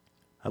something?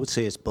 I would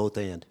say it's both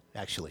and,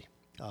 actually.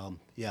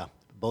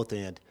 Both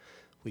and.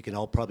 We can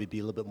all probably be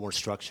a little bit more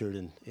structured,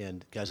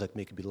 and guys like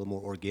me can be a little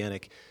more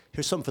organic.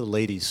 Here's something for the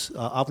ladies.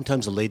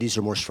 Oftentimes the ladies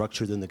are more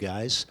structured than the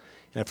guys.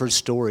 And I've heard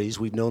stories,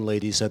 we've known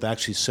ladies have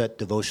actually set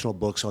devotional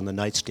books on the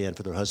nightstand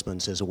for their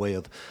husbands as a way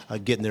of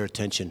getting their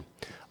attention.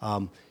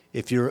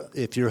 If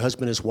your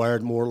husband is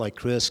wired more like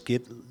Chris,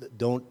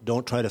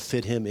 don't try to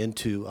fit him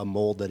into a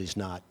mold that he's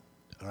not.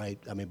 All right,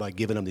 I mean, by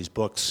giving him these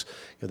books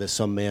that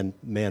some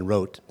man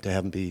wrote to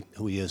have him be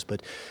who he is.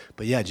 But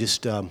yeah,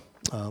 just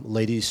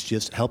ladies,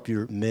 just help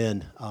your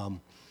men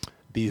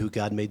be who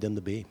God made them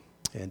to be,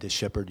 and to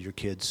shepherd your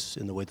kids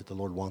in the way that the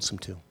Lord wants them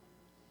to.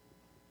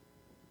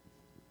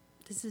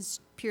 This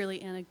is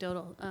purely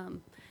anecdotal.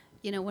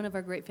 One of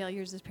our great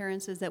failures as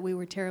parents is that we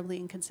were terribly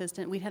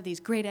inconsistent. We'd have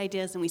these great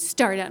ideas, and we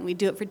start out and we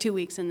do it for 2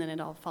 weeks, and then it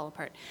all fall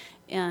apart.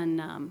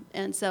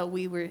 And so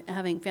we were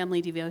having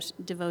family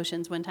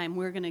devotions one time.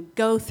 We were going to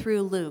go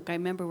through Luke. I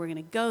remember we're going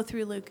to go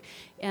through Luke,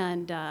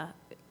 and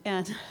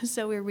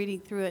so we were reading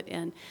through it,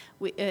 and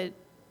was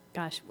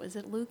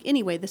it Luke?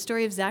 Anyway, the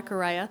story of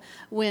Zechariah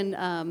when,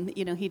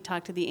 he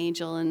talked to the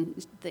angel,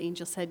 and the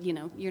angel said,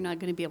 you're not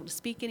going to be able to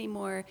speak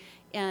anymore.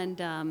 And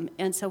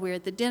so we were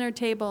at the dinner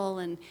table,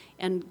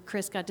 and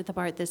Chris got to the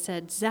part that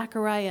said,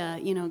 Zechariah,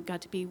 got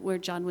to be where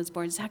John was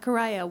born.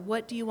 Zechariah,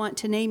 what do you want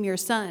to name your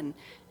son?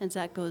 And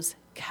Zach goes,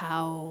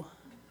 cow.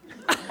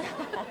 So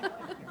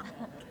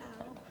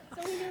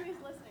we knew he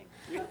was listening.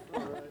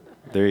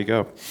 There you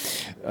go.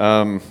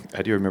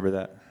 I do remember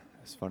that.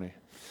 It's funny.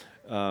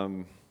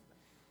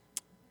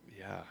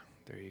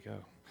 There you go.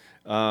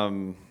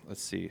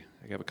 Let's see.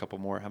 I have a couple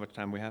more. How much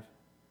time do we have?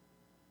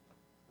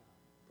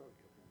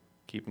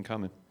 Keep them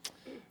coming.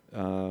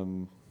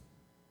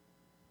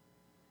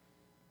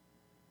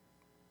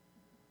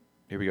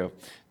 Here we go.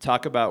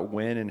 Talk about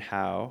when and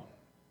how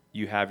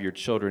you have your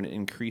children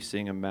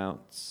increasing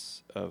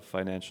amounts of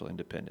financial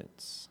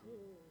independence.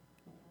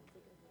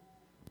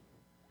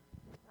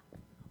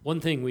 One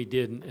thing we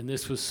did, and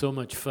this was so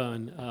much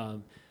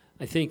fun,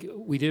 I think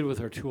we did with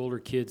our two older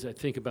kids, I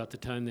think about the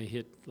time they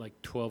hit like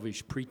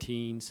 12-ish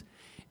preteens,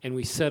 and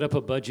we set up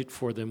a budget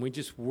for them. We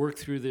just worked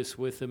through this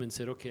with them and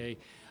said, okay,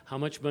 how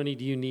much money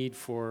do you need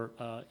for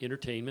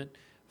entertainment,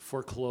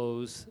 for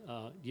clothes?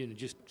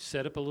 Just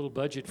set up a little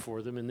budget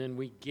for them, and then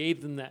we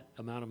gave them that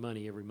amount of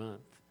money every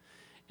month.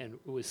 And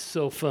it was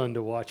so fun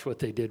to watch what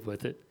they did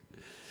with it.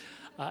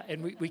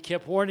 And we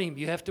kept warning them,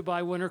 you have to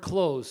buy winter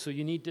clothes, so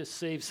you need to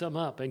save some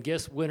up. And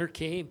guess winter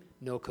came?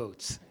 No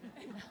coats.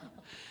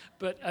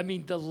 But,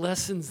 the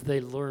lessons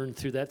they learned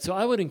through that. So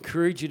I would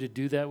encourage you to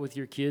do that with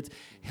your kids.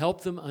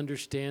 Help them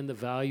understand the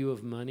value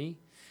of money.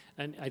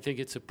 And I think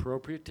it's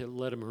appropriate to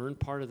let them earn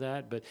part of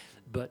that.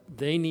 But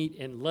they need,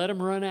 and let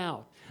them run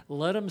out.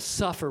 Let them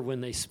suffer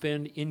when they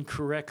spend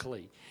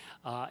incorrectly.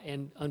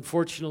 And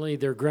unfortunately,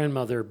 their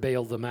grandmother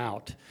bailed them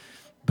out.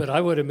 But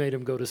I would have made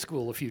them go to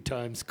school a few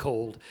times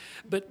cold.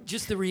 But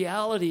just the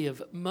reality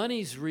of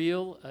money's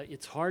real.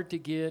 It's hard to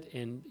get,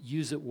 and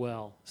use it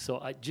well.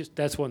 So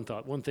that's one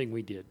thought, one thing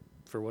we did,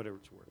 for whatever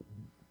it's worth.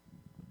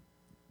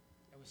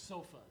 It was so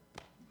fun.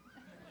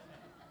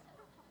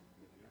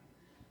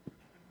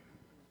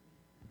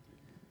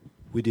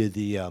 We did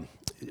the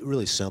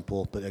really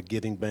simple, but a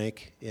giving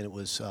bank, and it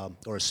was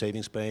or a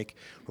savings bank,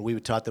 where we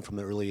would taught them from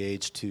an early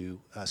age to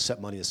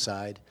set money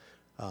aside,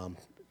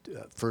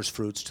 first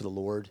fruits to the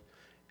Lord,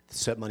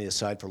 set money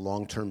aside for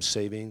long-term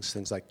savings,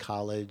 things like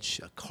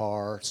college, a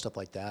car, stuff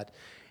like that,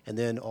 and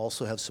then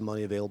also have some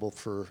money available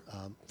for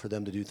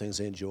them to do things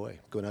they enjoy,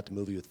 going out to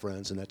movie with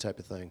friends and that type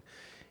of thing.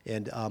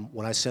 And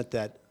when I sent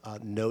that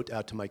note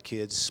out to my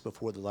kids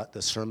before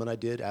the sermon I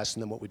did,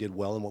 asking them what we did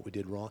well and what we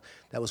did wrong,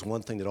 that was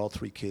one thing that all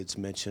three kids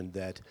mentioned,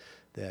 that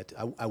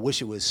I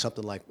wish it was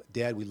something like,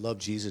 Dad, we love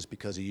Jesus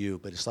because of you,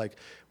 but it's like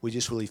we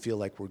just really feel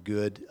like we're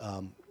good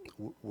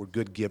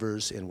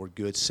givers, and we're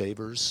good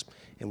savers,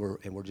 and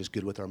we're just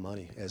good with our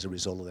money as a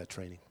result of that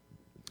training.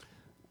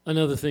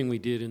 Another thing we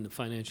did in the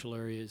financial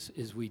area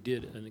is we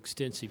did an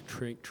extensive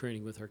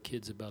training with our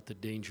kids about the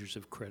dangers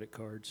of credit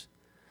cards.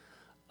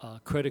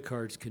 Credit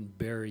cards can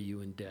bury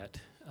you in debt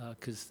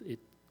because it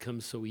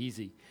comes so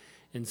easy.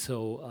 And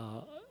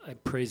so I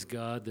praise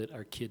God that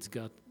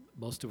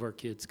most of our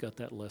kids got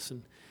that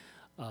lesson.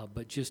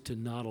 But just to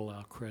not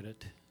allow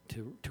credit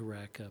to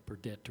rack up or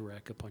debt to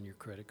rack up on your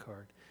credit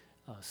card,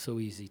 so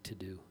easy to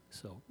do.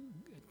 So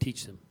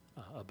teach them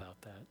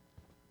about that.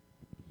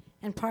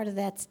 And part of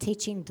that's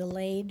teaching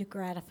delayed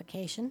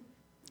gratification.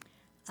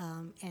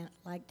 And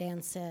like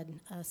Dan said,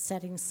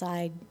 setting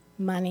aside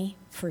money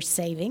for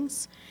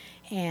savings.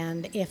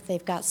 And if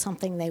they've got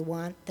something they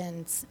want,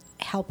 then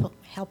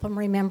help them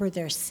remember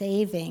they're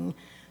saving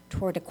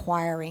toward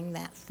acquiring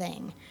that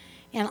thing.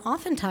 And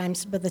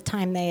oftentimes, by the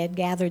time they had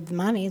gathered the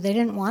money, they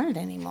didn't want it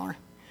anymore,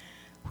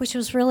 which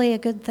was really a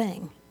good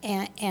thing.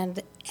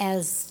 And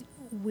as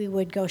we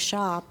would go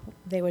shop,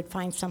 they would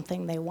find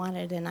something they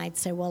wanted, and I'd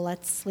say, well,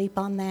 let's sleep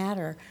on that,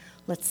 or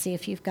let's see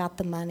if you've got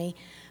the money.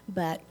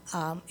 But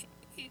a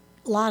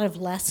lot of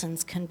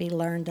lessons can be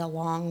learned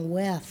along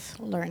with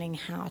learning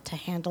how to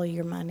handle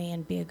your money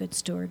and be a good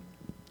steward.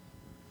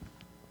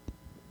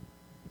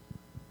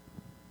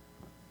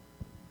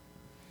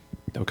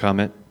 No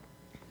comment.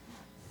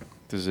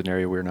 This is an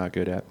area we're not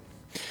good at.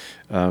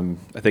 I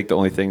think the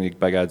only thing,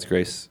 by God's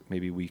grace,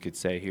 maybe we could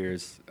say here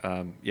is,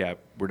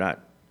 we're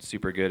not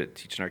super good at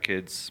teaching our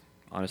kids,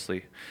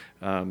 honestly,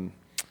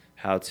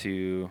 how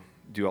to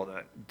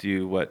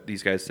do what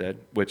these guys said,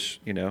 which,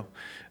 we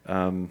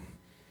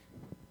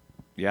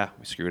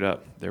screwed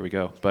up. There we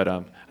go. But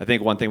I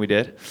think one thing we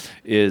did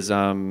is,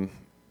 and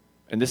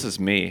this is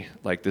me,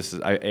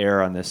 I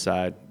err on this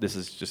side. This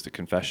is just a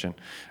confession.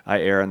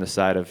 I err on the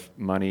side of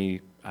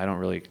money. I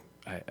don't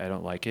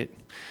like it.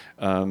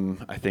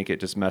 I think it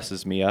just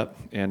messes me up,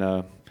 and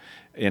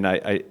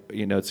I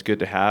it's good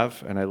to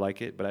have, and I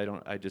like it, but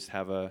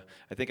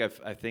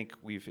I think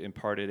we've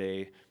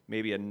imparted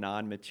maybe a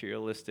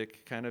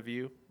non-materialistic kind of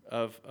view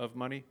of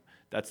money.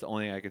 That's the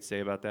only thing I could say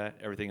about that.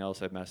 Everything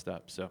else I've messed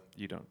up, so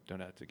you don't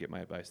have to get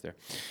my advice there.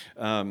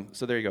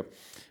 So there you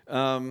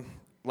go.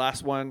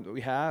 Last one that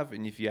we have,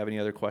 and if you have any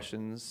other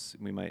questions,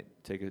 we might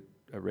take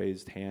a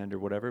raised hand or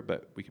whatever,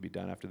 but we could be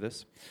done after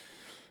this.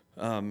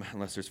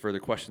 Unless there's further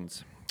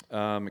questions.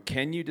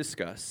 Can you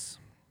discuss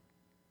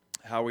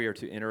how we are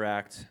to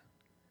interact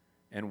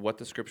and what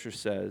the Scripture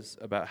says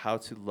about how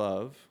to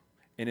love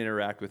and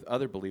interact with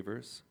other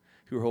believers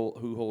who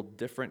hold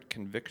different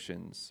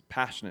convictions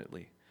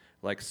passionately,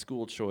 like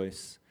school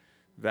choice,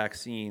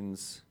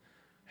 vaccines,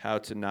 how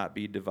to not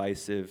be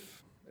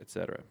divisive,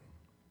 etc.?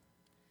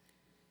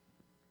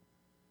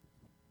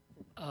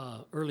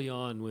 Early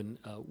on, when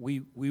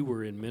we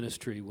were in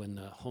ministry, when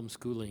the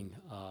homeschooling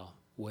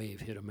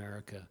wave hit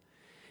America.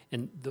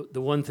 And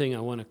the one thing I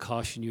want to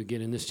caution you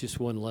again, and this is just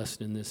one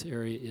lesson in this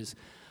area, is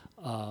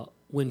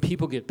when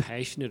people get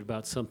passionate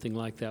about something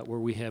like that, where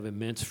we have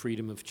immense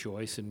freedom of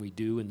choice, and we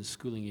do in the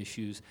schooling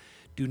issues,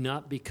 do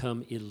not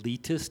become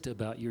elitist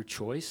about your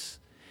choice.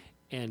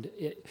 And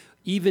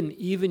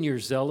even your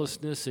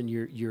zealousness and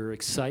your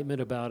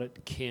excitement about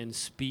it can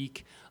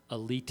speak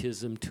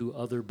elitism to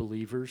other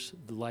believers,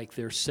 like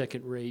they're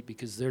second rate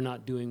because they're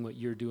not doing what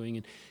you're doing,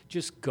 and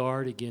just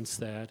guard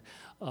against that,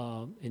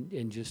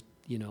 and just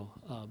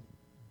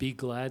be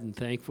glad and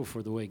thankful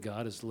for the way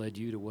God has led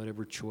you to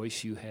whatever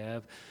choice you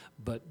have,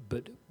 but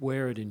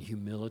wear it in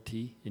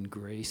humility and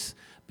grace,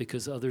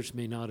 because others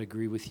may not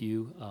agree with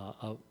you.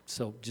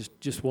 So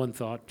just one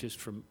thought, just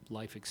from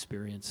life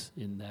experience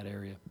in that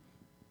area.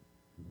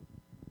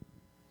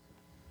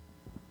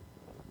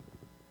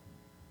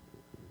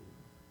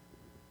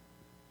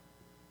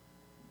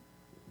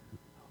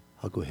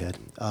 I'll go ahead.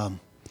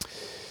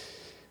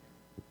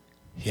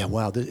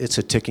 Wow, it's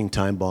a ticking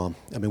time bomb.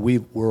 I mean, we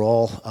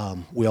all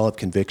have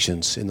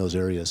convictions in those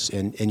areas,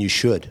 and you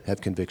should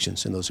have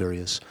convictions in those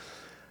areas.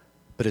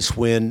 But it's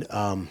when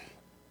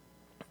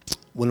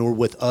we're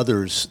with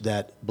others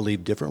that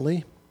believe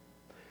differently,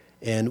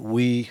 and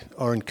we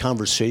are in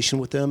conversation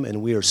with them,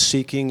 and we are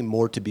seeking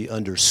more to be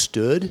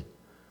understood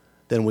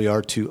than we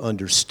are to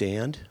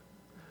understand.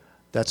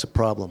 That's a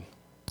problem.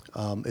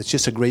 It's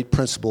just a great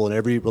principle in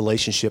every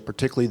relationship,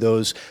 particularly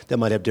those that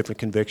might have different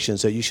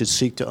convictions, that you should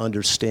seek to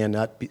understand,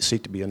 not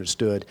seek to be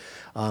understood.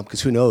 Because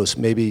who knows,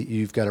 maybe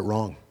you've got it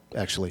wrong,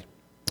 actually,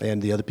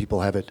 and the other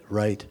people have it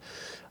right.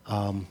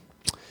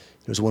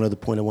 There's one other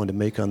point I wanted to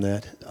make on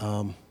that.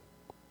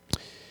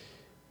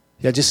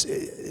 Just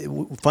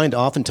find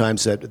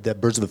oftentimes that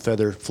birds of a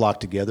feather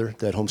flock together,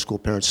 that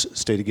homeschool parents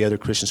stay together,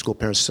 Christian school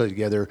parents stay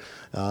together,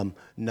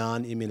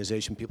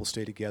 non-immunization people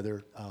stay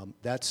together.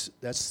 That's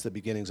the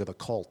beginnings of a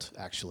cult,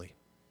 actually.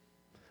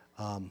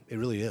 It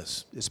really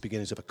is. It's the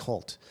beginnings of a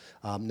cult.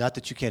 Not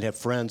that you can't have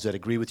friends that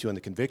agree with you on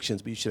the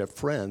convictions, but you should have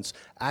friends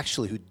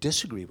actually who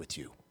disagree with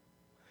you,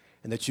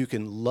 and that you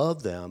can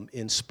love them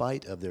in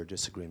spite of their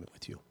disagreement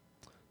with you.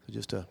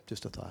 So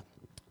just a thought.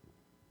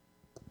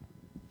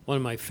 One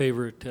of my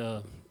favorite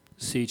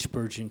C.H.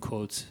 Spurgeon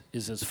quotes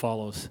is as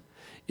follows: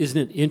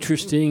 "Isn't it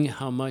interesting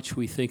how much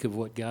we think of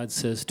what God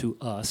says to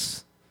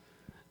us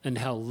and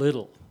how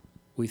little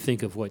we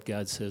think of what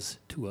God says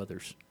to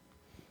others.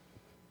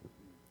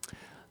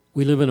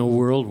 We live in a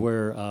world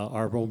where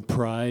our own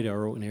pride,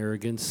 our own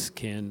arrogance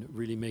can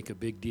really make a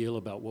big deal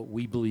about what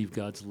we believe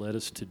God's led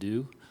us to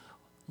do.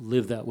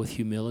 Live that with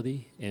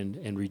humility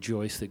and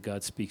rejoice that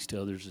God speaks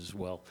to others as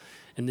well.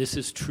 And this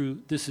is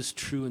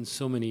true in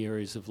so many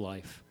areas of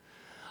life.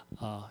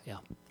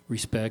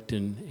 Respect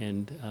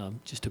and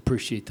just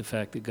appreciate the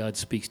fact that God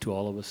speaks to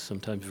all of us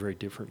sometimes very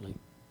differently.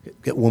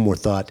 Get one more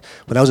thought.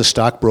 When I was a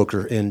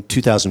stockbroker in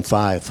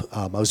 2005,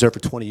 I was there for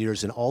 20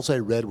 years, and all I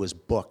read was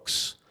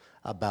books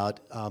about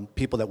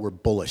people that were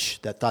bullish,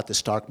 that thought the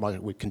stock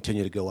market would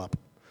continue to go up.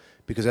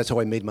 Because that's how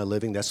I made my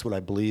living. That's what I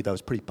believe.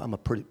 I'm a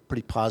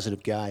pretty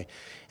positive guy.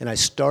 And I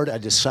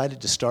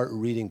decided to start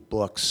reading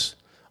books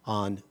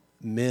on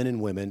men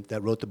and women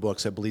that wrote the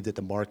books that believed that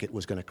the market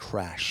was going to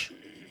crash.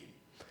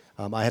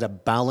 I had a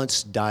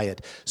balanced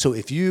diet. So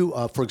if you,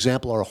 for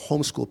example, are a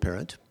homeschool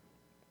parent,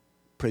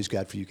 praise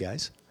God for you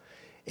guys,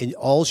 and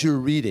all you're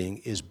reading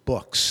is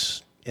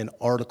books and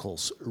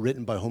articles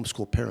written by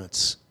homeschool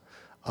parents,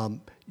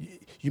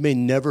 you may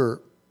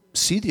never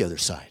see the other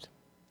side.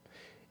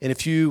 And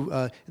if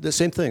you, the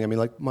same thing, I mean,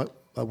 like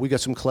we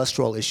got some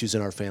cholesterol issues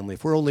in our family.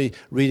 If we're only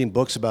reading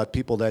books about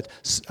people that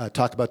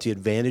talk about the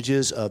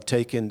advantages of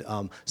taking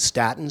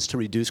statins to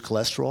reduce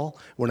cholesterol,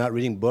 we're not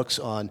reading books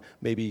on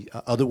maybe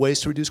other ways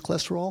to reduce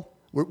cholesterol,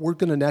 we're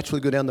going to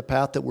naturally go down the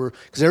path that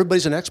because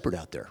everybody's an expert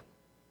out there,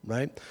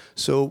 right?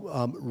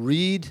 So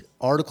read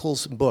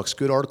articles and books,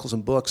 good articles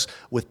and books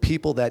with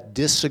people that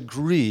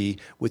disagree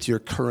with your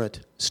current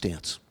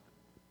stance.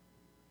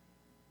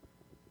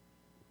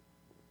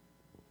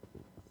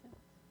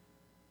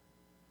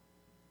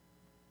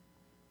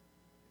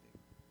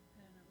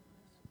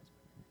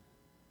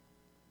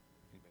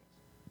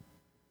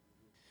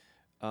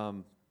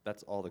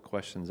 That's all the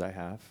questions I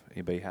have.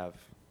 Anybody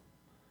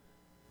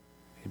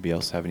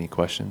else have any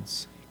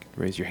questions? You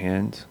can raise your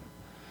hand,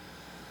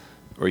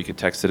 or you can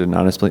text it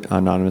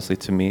anonymously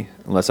to me,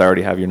 unless I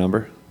already have your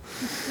number.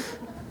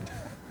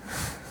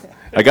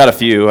 I got a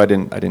few. I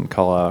didn't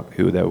call out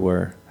who that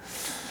were.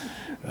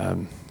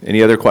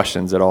 Any other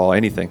questions at all?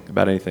 Anything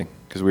about anything?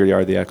 Because we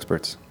are the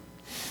experts.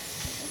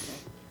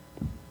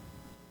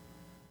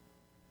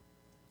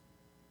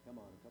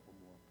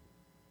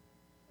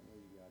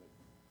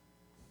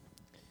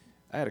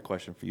 I had a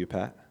question for you,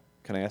 Pat.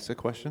 Can I ask a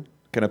question?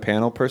 Can a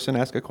panel person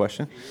ask a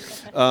question?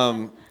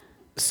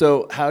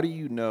 So how do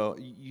you know,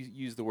 you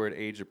use the word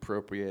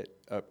age-appropriate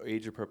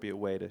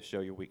way to show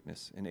your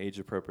weakness, an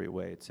age-appropriate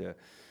way to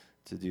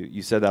do,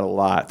 you said that a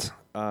lot.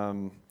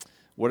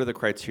 What are the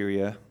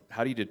criteria?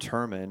 How do you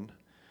determine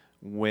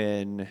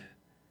when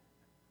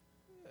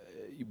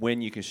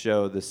you can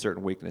show this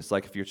certain weakness?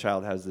 Like if your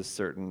child has this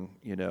certain,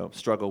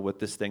 struggle with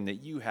this thing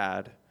that you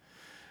had,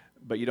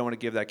 but you don't want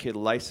to give that kid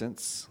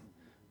license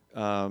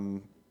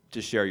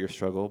to share your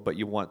struggle, but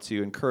you want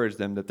to encourage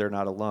them that they're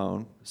not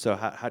alone. So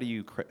how do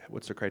you,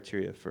 what's the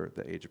criteria for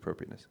the age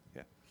appropriateness?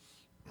 Yeah.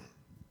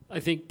 I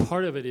think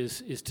part of it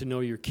is to know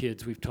your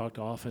kids. We've talked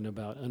often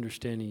about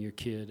understanding your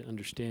kid,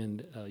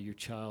 understand your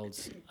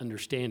child's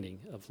understanding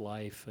of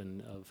life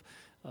and of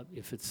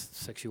if it's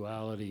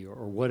sexuality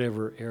or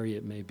whatever area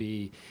it may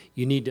be.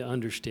 You need to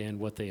understand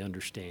what they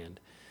understand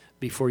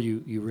before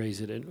you raise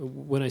it.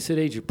 And when I said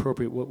age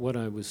appropriate, what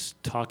I was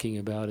talking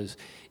about is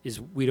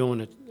we don't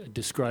want to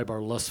describe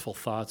our lustful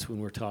thoughts when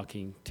we're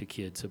talking to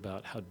kids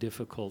about how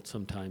difficult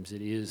sometimes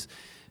it is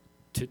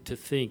to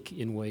think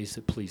in ways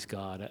that please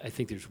God. I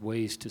think there's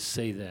ways to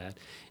say that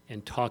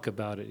and talk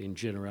about it in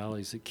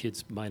generalities that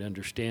kids might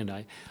understand.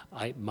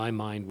 My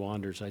mind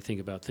wanders. I think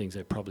about things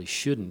I probably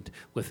shouldn't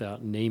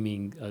without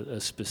naming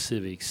a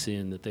specific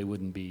sin that they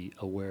wouldn't be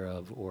aware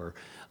of or,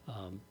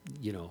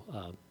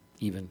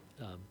 even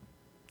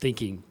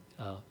thinking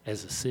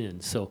as a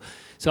sin. So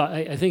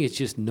I think it's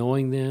just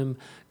knowing them,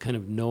 kind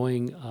of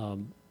knowing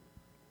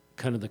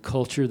kind of the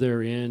culture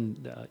they're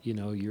in,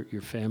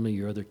 your family,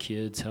 your other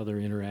kids, how they're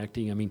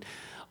interacting. I mean,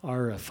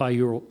 our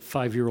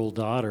five-year-old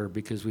daughter,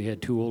 because she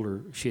had two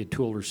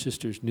older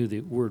sisters, knew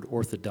the word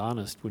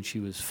orthodontist when she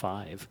was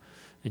 5.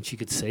 And she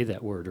could say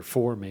that word, or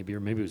 4 maybe, or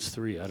maybe it was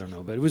 3, I don't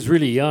know. But it was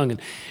really young,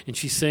 and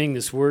she's saying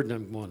this word, and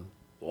I'm going,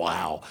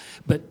 wow.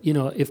 But,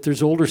 if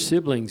there's older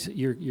siblings,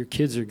 your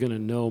kids are going to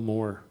know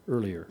more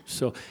earlier.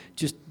 So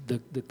just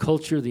the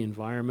culture, the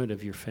environment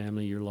of your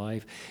family, your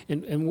life,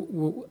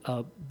 and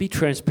be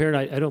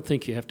transparent. I don't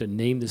think you have to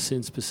name the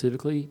sin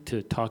specifically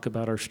to talk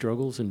about our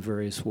struggles in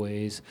various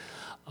ways.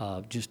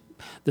 Just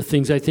the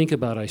things I think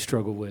about I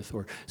struggle with,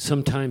 or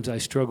sometimes I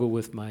struggle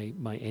with my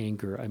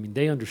anger. I mean,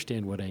 they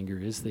understand what anger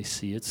is. They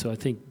see it. So I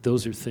think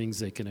those are things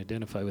they can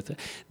identify with.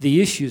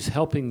 The issue is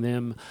helping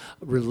them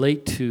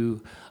relate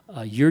to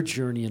your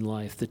journey in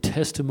life, the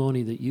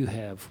testimony that you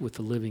have with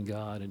the living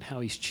God and how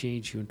he's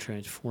changed you and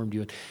transformed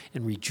you,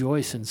 and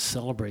rejoice and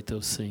celebrate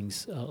those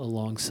things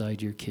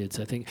alongside your kids.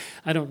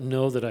 I don't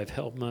know that I've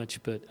helped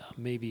much, but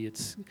maybe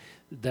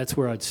that's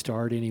where I'd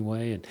start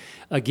anyway. And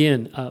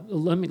again,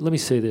 let me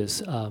say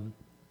this.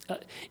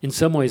 In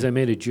some ways, I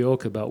made a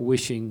joke about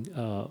wishing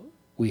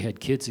we had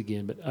kids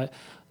again, but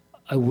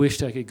I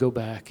wished I could go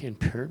back and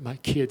parent my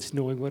kids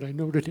knowing what I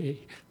know today.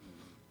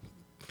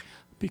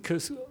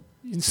 Because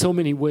in so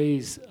many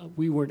ways,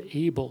 we weren't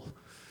able.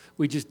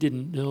 We just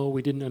didn't know.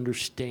 We didn't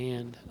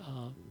understand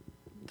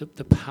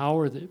the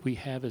power that we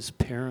have as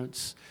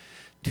parents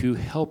to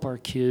help our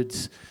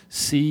kids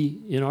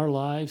see in our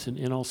lives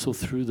and also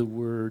through the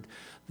Word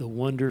the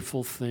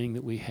wonderful thing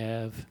that we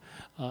have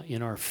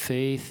in our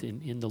faith,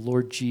 in the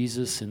Lord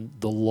Jesus, and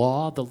the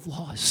law. The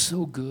law is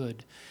so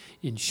good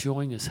in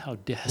showing us how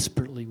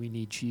desperately we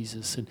need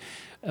Jesus. And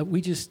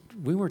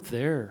we weren't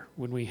there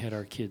when we had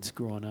our kids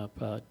growing up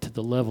to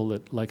the level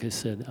that, like I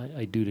said,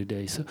 I do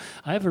today. So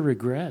I have a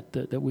regret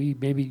that we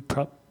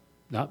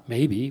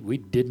we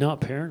did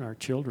not parent our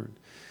children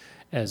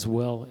as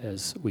well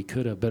as we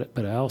could have.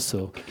 But I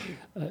also,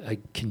 I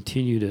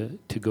continue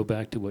to go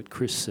back to what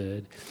Chris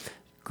said.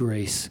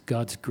 Grace,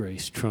 God's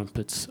grace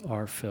trumpets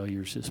our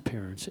failures as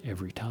parents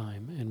every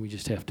time. And we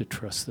just have to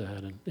trust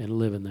that and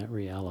live in that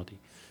reality.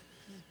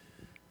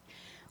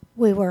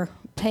 We were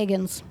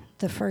pagans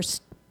the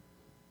first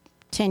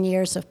 10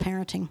 years of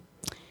parenting,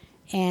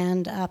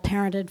 and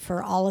parented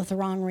for all of the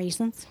wrong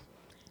reasons,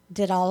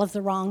 did all of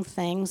the wrong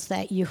things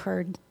that you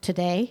heard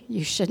today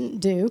you shouldn't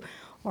do,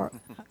 or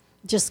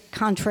just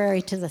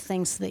contrary to the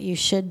things that you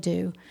should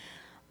do.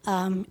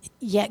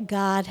 Yet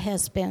God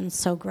has been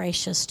so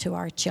gracious to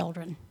our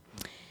children.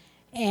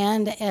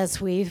 And as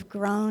we've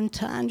grown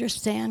to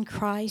understand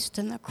Christ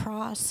and the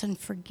cross and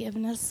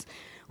forgiveness,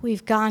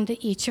 we've gone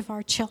to each of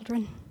our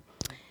children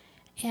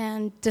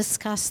and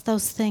discussed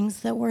those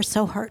things that were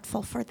so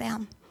hurtful for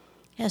them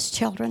as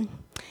children.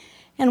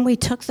 And we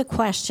took the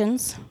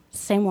questions,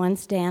 same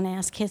ones Dan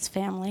asked his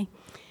family,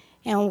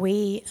 and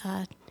we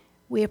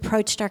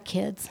approached our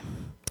kids.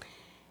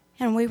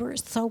 And we were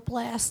so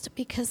blessed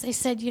because they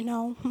said,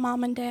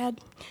 Mom and Dad,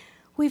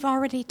 we've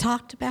already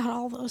talked about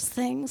all those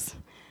things.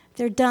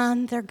 They're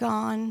done, they're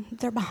gone,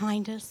 they're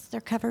behind us, they're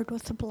covered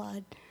with the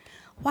blood.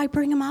 Why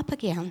bring them up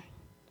again?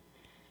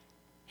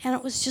 And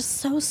it was just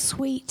so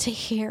sweet to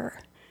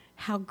hear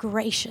how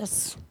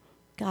gracious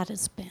God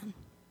has been.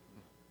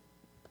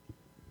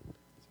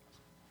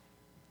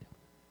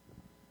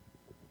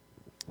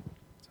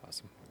 That's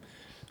awesome.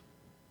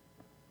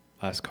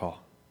 Last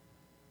call.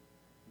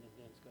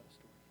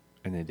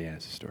 And then Dan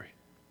has a story.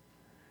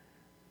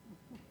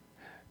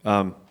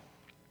 I'm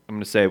going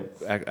to say,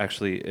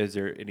 actually, is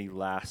there any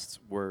last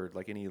word,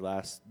 like any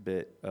last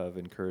bit of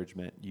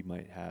encouragement we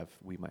might have,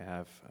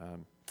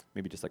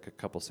 maybe just like a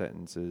couple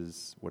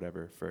sentences,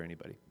 whatever, for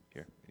anybody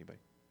here? Anybody?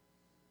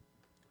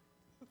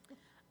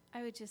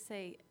 I would just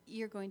say,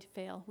 you're going to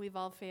fail. We've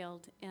all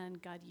failed,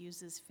 and God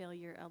uses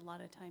failure a lot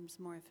of times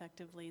more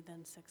effectively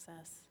than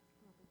success.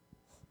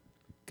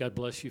 God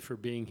bless you for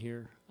being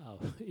here,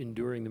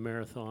 enduring the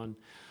marathon.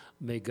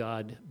 May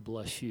God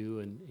bless you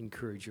and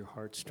encourage your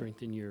heart,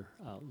 strengthen your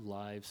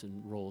lives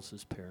and roles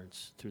as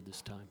parents through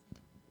this time.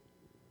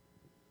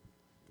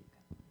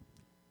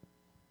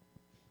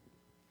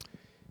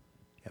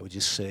 I would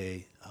just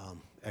say,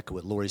 echo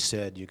what Lori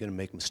said, you're going to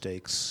make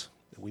mistakes.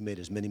 We made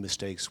as many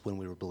mistakes when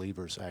we were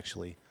believers,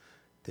 actually,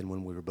 than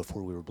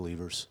before we were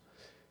believers.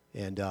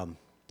 And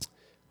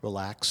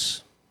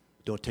relax.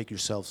 Don't take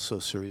yourself so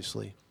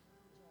seriously.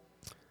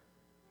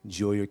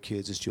 Enjoy your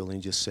kids, as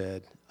Jolene just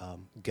said.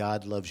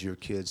 God loves your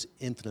kids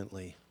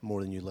infinitely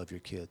more than you love your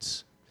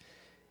kids.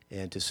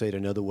 And to say it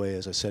another way,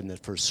 as I said in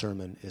that first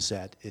sermon, is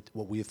that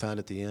what we have found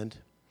at the end,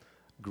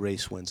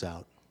 grace wins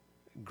out.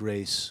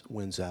 Grace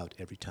wins out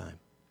every time.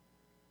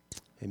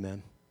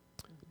 Amen.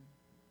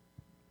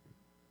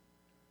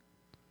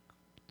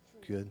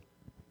 Good.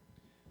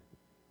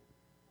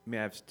 I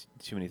have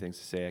too many things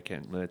to say. I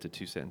can't limit it to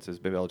 2 sentences.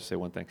 Maybe I'll just say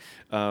one thing.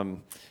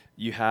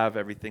 You have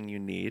everything you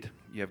need.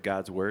 You have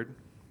God's Word.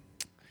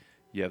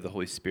 You have the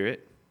Holy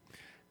Spirit.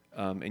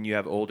 And you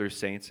have older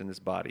saints in this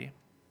body.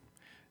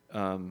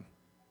 Go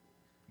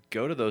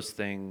to those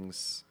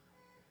things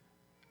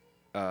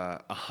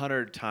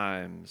 100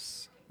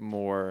 times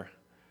more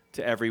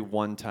to every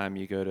one time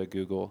you go to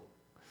Google.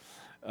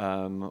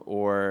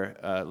 Or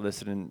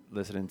listening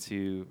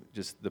to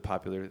just the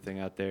popular thing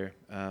out there,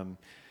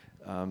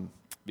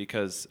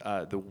 because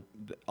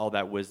all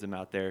that wisdom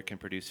out there can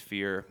produce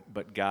fear,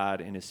 but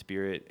God in His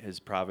Spirit has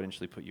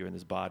providentially put you in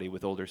this body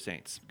with older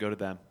saints. Go to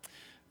them,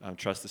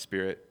 trust the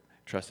Spirit,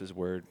 trust His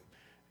Word,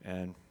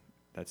 and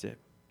that's it.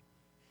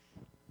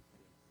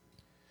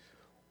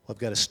 Well, I've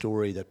got a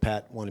story that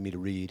Pat wanted me to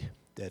read.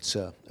 That's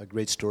a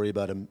great story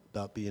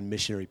about being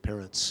missionary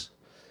parents.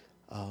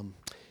 And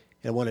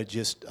I want to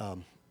just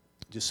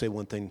say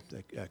one thing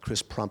that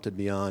Chris prompted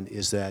me on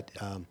is that,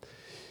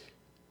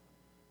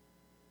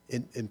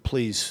 and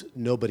please,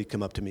 nobody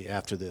come up to me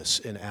after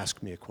this and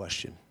ask me a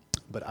question.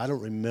 But I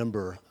don't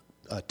remember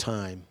a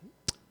time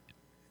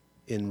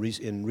in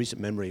recent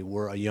memory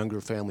where a younger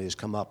family has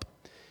come up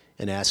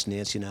and asked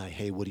Nancy and I,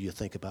 hey, what do you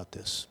think about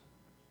this?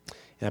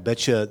 And I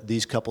bet you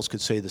these couples could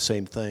say the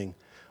same thing.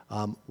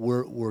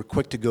 We're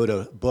quick to go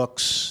to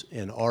books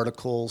and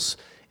articles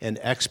and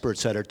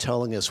experts that are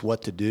telling us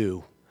what to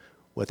do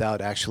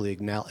without actually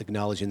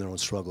acknowledging their own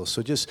struggles.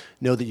 So just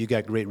know that you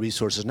got great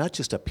resources, not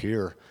just up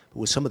here, but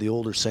with some of the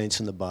older saints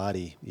in the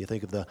body. You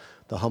think of the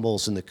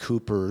Hummels and the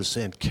Coopers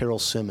and Carol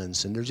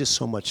Simmons, and there's just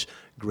so much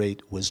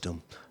great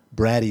wisdom.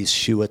 Brady's,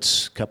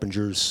 Shewitts,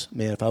 Cuppingers.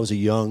 Man, if I was a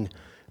young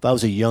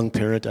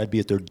parent, I'd be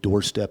at their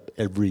doorstep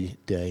every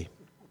day.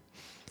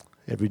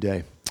 Every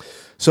day.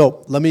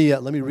 So let me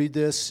read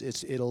this.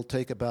 It'll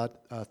take about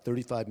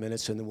 35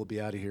 minutes, and then we'll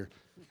be out of here.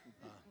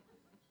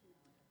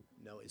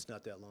 No, it's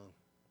not that long.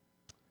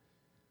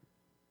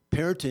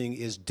 Parenting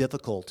is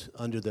difficult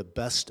under the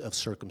best of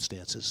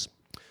circumstances.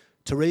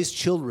 To raise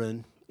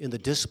children in the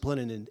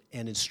discipline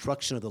and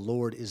instruction of the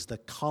Lord is the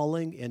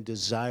calling and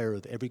desire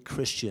of every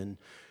Christian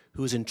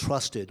who is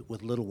entrusted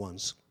with little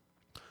ones.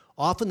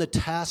 Often the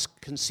task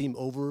can seem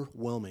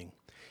overwhelming.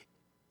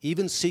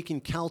 Even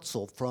seeking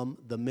counsel from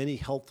the many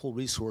helpful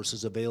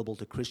resources available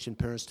to Christian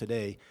parents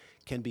today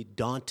can be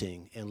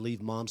daunting and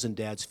leave moms and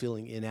dads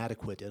feeling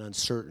inadequate and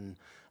uncertain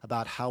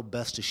about how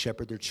best to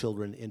shepherd their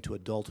children into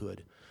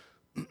adulthood.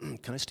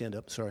 Can I stand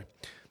up? Sorry.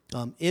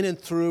 In and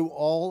through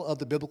all of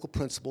the biblical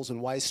principles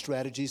and wise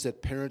strategies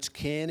that parents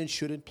can and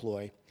should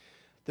employ,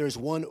 there is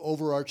one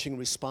overarching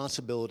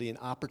responsibility and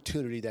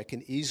opportunity that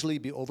can easily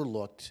be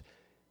overlooked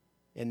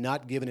and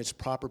not given its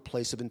proper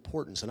place of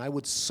importance. And I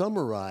would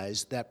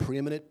summarize that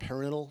preeminent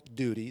parental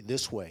duty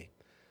this way: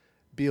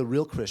 be a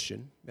real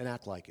Christian and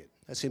act like it.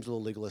 That seems a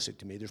little legalistic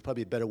to me. There's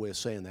probably a better way of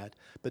saying that.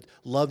 But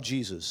love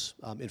Jesus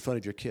in front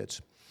of your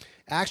kids.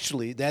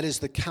 Actually, that is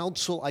the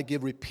counsel I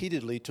give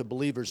repeatedly to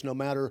believers, no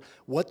matter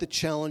what the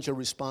challenge or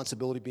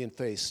responsibility being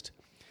faced.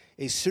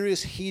 A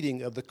serious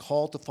heeding of the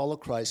call to follow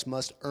Christ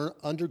must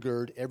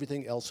undergird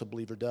everything else a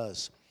believer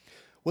does.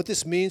 What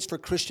this means for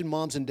Christian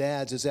moms and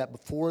dads is that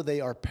before they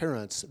are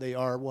parents, they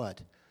are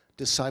what?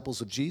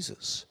 Disciples of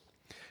Jesus.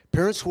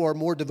 Parents who are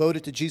more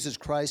devoted to Jesus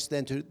Christ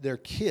than to their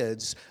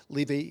kids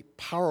leave a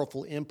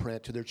powerful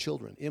imprint to their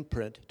children.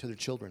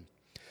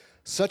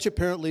 Such a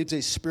parent leaves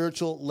a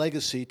spiritual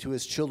legacy to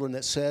his children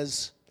that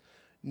says,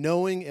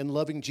 knowing and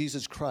loving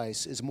Jesus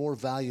Christ is more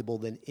valuable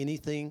than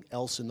anything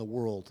else in the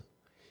world,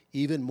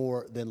 even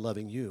more than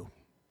loving you.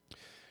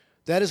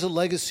 That is a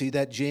legacy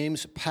that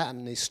James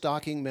Patton, a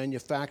stocking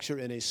manufacturer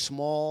in a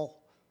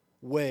small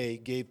way,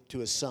 gave to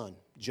his son,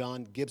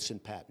 John Gibson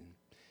Patton,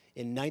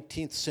 in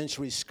 19th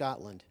century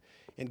Scotland.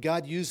 And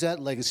God used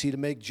that legacy to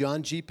make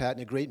John G.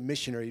 Patton a great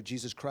missionary of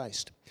Jesus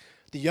Christ.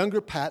 The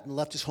younger Patton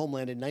left his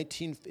homeland in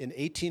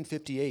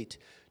 1858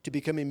 to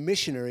become a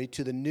missionary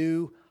to the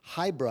new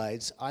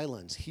Hebrides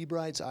Islands,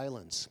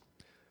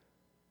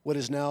 what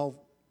is now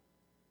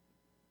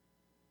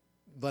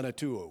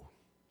Vanuatu.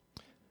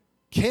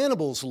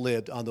 Cannibals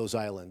lived on those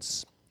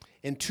islands,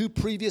 and 2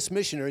 previous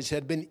missionaries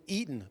had been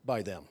eaten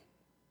by them.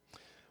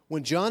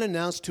 When John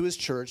announced to his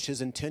church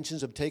his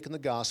intentions of taking the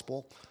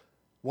gospel,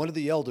 one of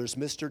the elders,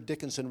 Mr.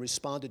 Dickinson,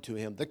 responded to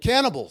him, "The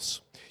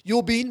cannibals!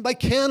 You'll be eaten by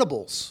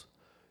cannibals!"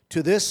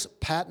 To this,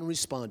 Patton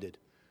responded,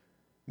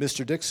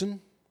 "Mr.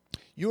 Dixon,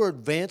 you are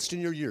advanced in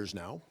your years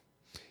now,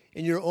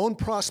 and your own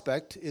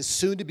prospect is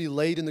soon to be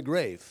laid in the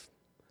grave,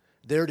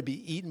 there to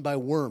be eaten by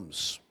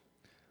worms.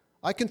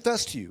 I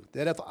confess to you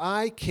that if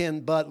I can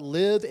but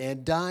live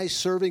and die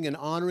serving and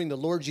honoring the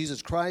Lord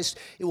Jesus Christ,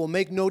 it will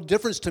make no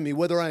difference to me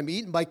whether I'm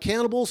eaten by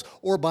cannibals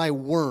or by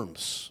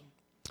worms.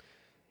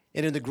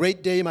 And in the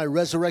great day, my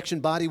resurrection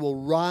body will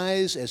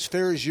rise as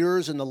fair as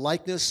yours in the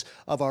likeness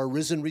of our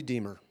risen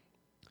Redeemer."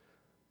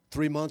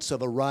 3 months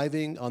of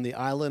arriving on the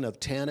island of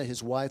Tanna,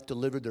 his wife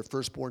delivered their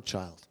firstborn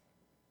child.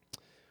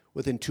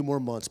 Within 2 more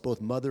months, both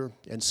mother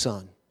and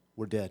son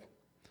were dead.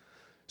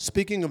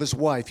 Speaking of his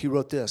wife, he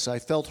wrote this: "I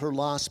felt her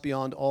loss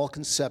beyond all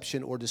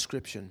conception or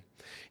description.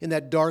 In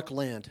that dark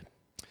land,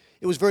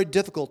 it was very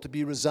difficult to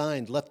be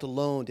resigned, left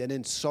alone, and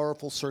in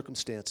sorrowful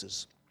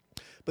circumstances.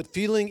 But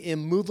feeling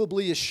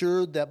immovably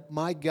assured that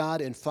my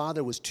God and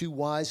Father was too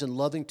wise and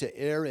loving to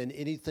err in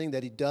anything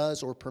that he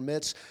does or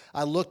permits,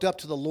 I looked up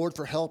to the Lord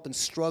for help and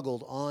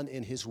struggled on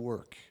in his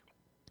work.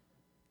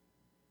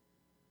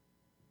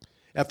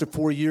 After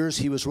 4 years,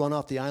 he was run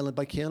off the island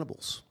by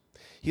cannibals.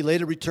 He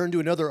later returned to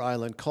another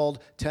island called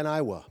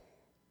Tanaiwa.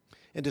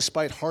 And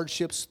despite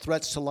hardships,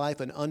 threats to life,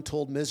 and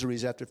untold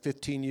miseries after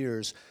 15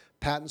 years,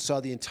 Patton saw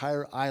the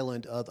entire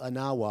island of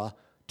Anawa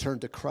turn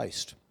to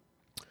Christ.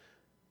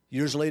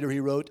 Years later, he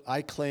wrote,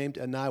 "I claimed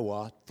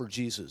Anawa for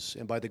Jesus,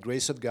 and by the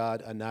grace of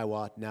God,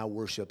 Anawa now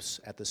worships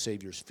at the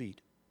Savior's feet."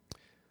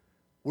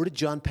 Where did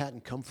John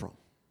Patton come from?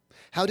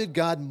 How did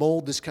God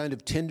mold this kind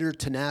of tender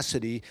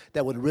tenacity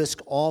that would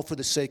risk all for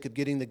the sake of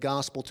getting the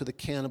gospel to the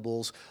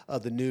cannibals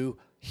of the new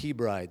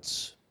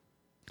Hebrides?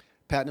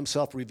 Patton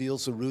himself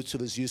reveals the roots of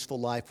his useful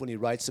life when he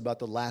writes about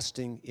the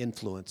lasting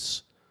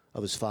influence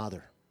of his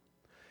father.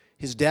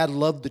 His dad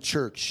loved the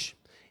church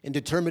and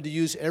determined to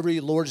use every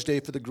Lord's Day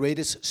for the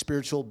greatest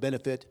spiritual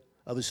benefit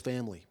of his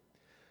family.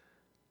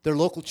 Their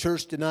local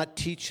church did not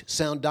teach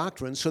sound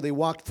doctrine, so they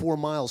walked 4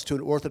 miles to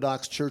an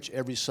Orthodox church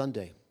every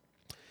Sunday.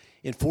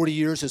 In 40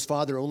 years, his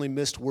father only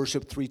missed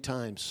worship 3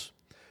 times.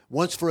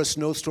 Once for a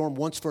snowstorm,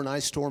 once for an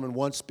ice storm, and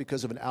once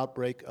because of an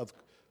outbreak of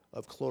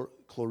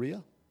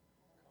cholera.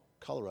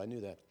 color, I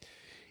knew that.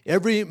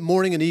 Every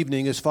morning and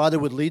evening, his father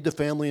would lead the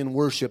family in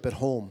worship at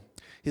home.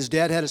 His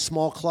dad had a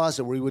small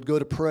closet where he would go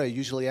to pray,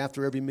 usually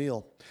after every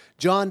meal.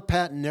 John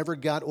Patton never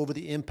got over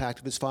the impact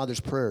of his father's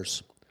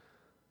prayers.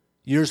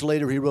 Years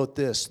later, he wrote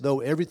this: though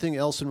everything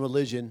else in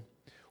religion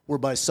were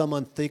by some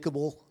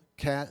unthinkable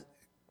can't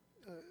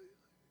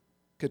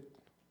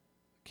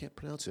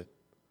pronounce it.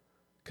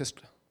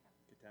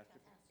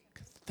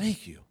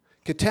 Thank you.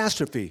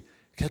 Catastrophe.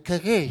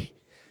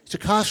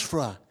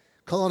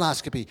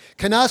 Colonoscopy.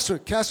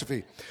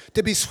 Catastrophe.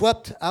 To be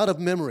swept out of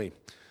memory.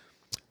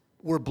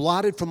 Were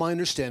blotted from my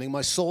understanding,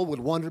 my soul would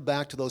wander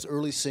back to those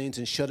early scenes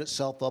and shut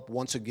itself up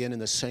once again in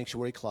the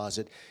sanctuary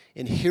closet,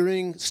 and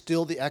hearing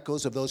still the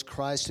echoes of those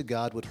cries to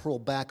God would hurl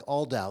back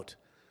all doubt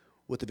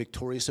with the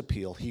victorious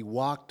appeal. He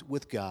walked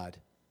with God.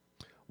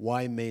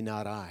 Why may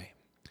not I?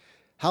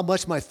 How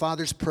much my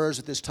father's prayers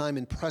at this time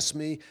impressed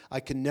me, I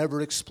can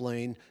never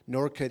explain,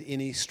 nor could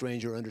any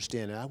stranger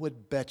understand. And I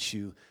would bet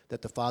you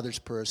that the father's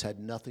prayers had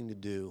nothing to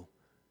do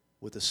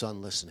with the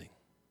son listening.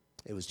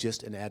 It was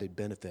just an added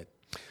benefit.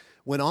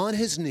 When on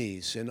his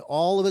knees, and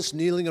all of us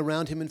kneeling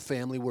around him in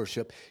family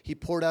worship, he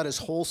poured out his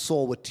whole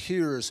soul with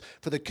tears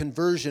for the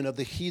conversion of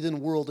the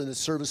heathen world in the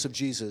service of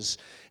Jesus,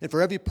 and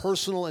for every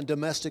personal and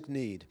domestic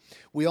need.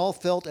 We all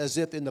felt as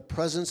if in the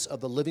presence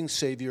of the living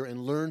Savior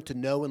and learned to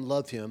know and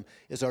love him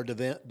as our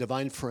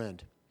divine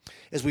friend.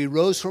 As we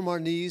rose from our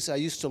knees, I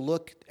used to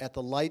look at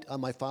the light on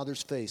my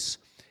father's face,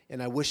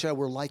 and I wish I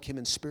were like him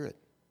in spirit,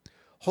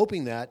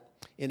 hoping that,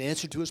 in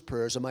answer to his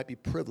prayers, I might be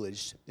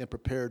privileged and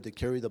prepared to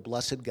carry the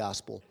blessed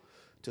gospel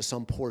to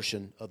some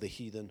portion of the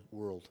heathen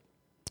world.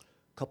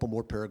 A couple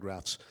more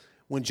paragraphs.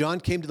 When John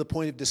came to the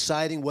point of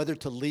deciding whether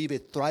to leave a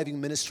thriving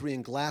ministry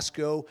in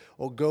Glasgow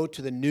or go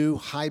to the new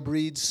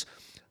hybrids,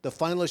 the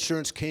final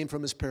assurance came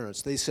from his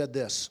parents. They said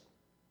this: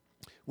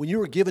 when you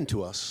were given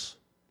to us,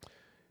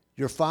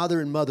 your father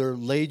and mother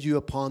laid you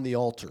upon the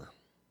altar,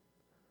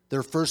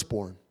 their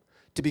firstborn,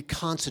 to be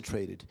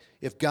consecrated,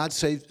 if God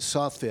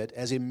saw fit,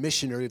 as a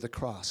missionary of the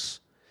cross.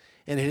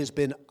 And it has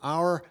been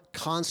our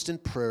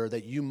constant prayer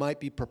that you might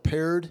be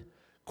prepared,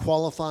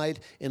 qualified,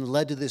 and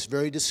led to this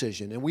very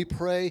decision. And we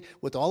pray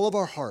with all of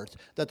our heart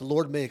that the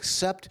Lord may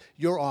accept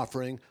your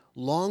offering,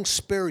 long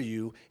spare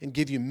you, and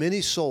give you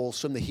many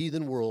souls from the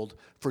heathen world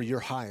for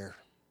your hire.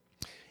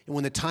 And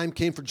when the time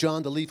came for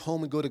John to leave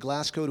home and go to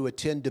Glasgow to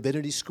attend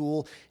divinity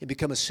school and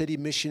become a city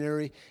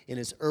missionary, in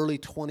his early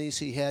 20s,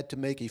 he had to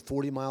make a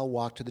 40-mile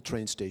walk to the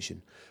train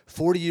station.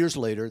 40 years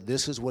later,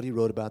 this is what he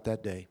wrote about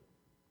that day.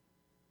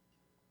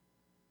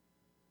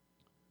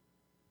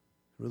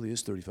 It really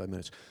is 35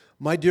 minutes.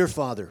 My dear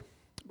father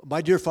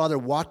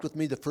walked with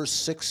me the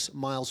first 6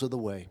 miles of the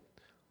way,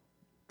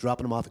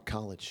 dropping him off at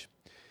college.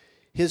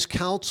 His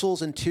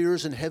counsels and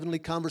tears and heavenly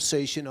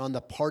conversation on the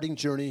parting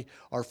journey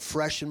are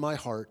fresh in my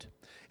heart,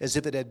 as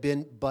if it had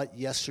been but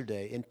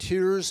yesterday. And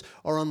tears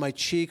are on my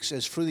cheeks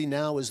as freely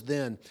now as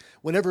then,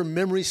 whenever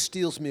memory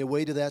steals me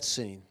away to that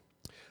scene.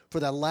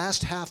 For that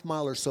last half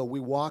mile or so, we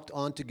walked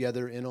on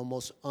together in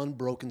almost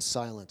unbroken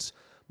silence.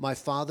 My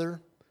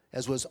father,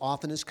 as was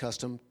often his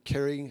custom,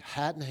 carrying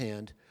hat in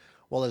hand,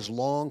 while his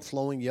long,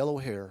 flowing yellow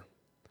hair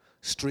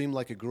streamed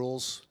like a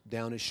girl's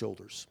down his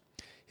shoulders.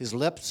 His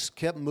lips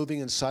kept moving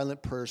in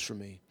silent prayers for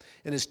me,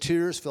 and his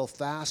tears fell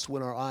fast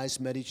when our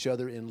eyes met each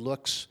other in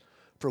looks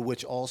for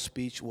which all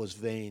speech was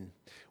vain.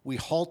 We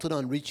halted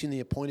on reaching the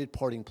appointed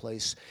parting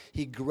place.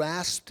 He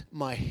grasped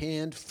my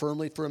hand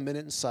firmly for a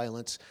minute in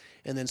silence,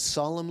 and then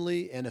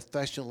solemnly and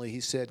affectionately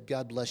he said,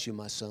 "God bless you,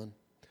 my son.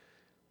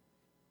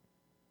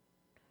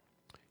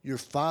 Your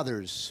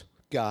father's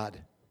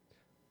God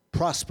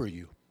prosper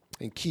you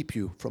and keep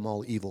you from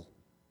all evil."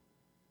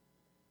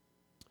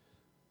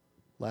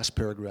 Last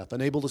paragraph.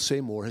 Unable to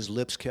say more, his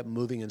lips kept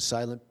moving in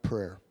silent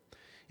prayer.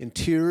 In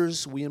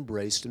tears, we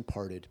embraced and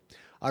parted.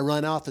 I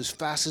ran off as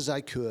fast as I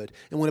could,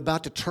 and when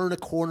about to turn a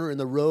corner in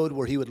the road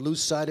where he would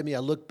lose sight of me, I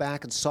looked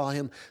back and saw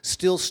him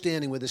still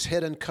standing with his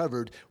head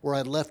uncovered where I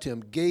had left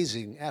him,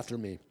 gazing after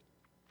me.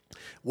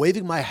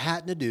 Waving my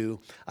hat in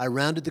adieu, I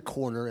rounded the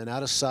corner and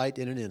out of sight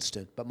in an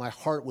instant, but my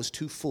heart was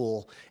too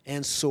full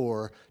and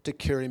sore to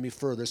carry me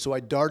further, so I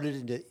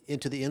darted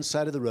into the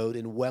inside of the road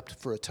and wept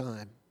for a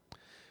time.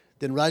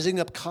 Then rising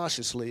up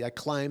cautiously, I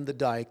climbed the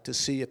dike to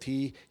see if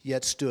he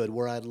yet stood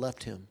where I had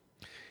left him.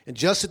 And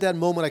just at that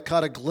moment, I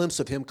caught a glimpse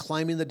of him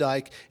climbing the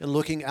dike and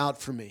looking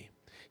out for me.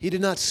 He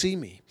did not see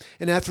me,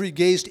 and after he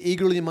gazed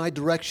eagerly in my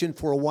direction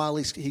for a while,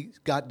 he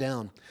got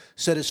down,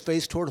 set his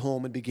face toward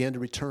home, and began to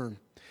return.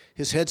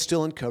 His head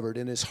still uncovered,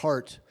 and his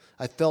heart,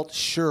 I felt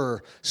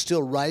sure,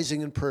 still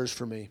rising in prayers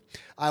for me.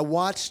 I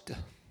watched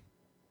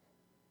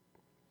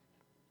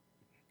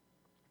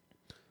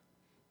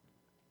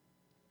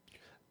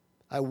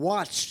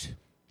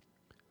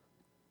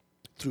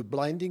through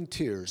blinding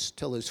tears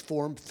till his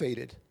form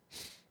faded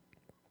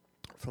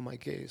from my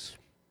gaze.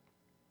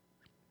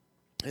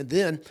 And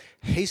then,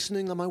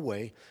 hastening on my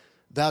way,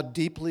 vowed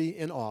deeply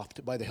and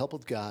oft, by the help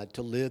of God,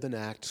 to live and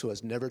act so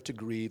as never to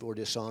grieve or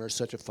dishonor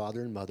such a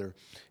father and mother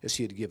as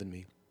he had given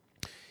me.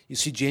 You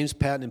see, James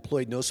Patton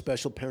employed no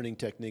special parenting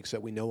techniques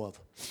that we know of.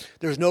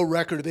 There's no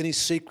record of any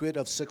secret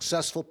of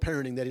successful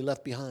parenting that he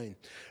left behind.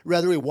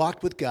 Rather, he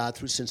walked with God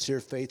through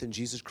sincere faith in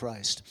Jesus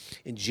Christ,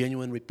 in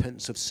genuine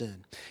repentance of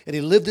sin. And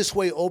he lived this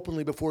way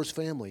openly before his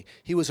family.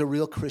 He was a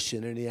real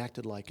Christian, and he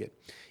acted like it.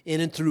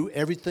 In and through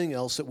everything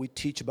else that we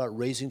teach about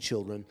raising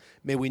children,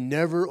 may we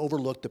never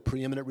overlook the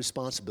preeminent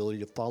responsibility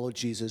to follow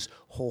Jesus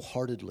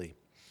wholeheartedly.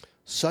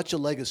 Such a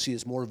legacy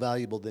is more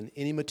valuable than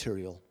any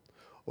material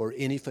or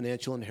any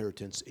financial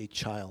inheritance a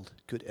child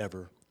could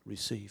ever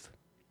receive.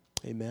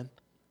 Amen.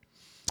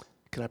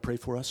 Can I pray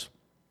for us?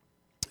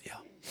 Yeah.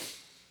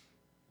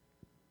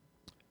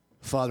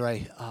 Father,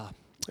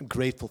 I'm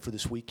grateful for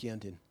this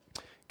weekend. And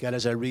God,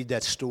 as I read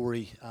that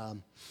story,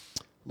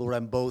 Lord,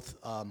 I'm both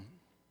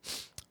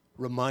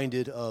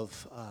reminded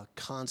of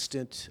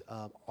constant,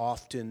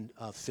 often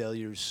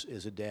failures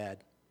as a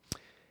dad.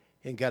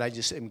 And God, I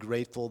just am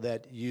grateful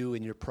that you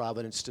in your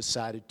providence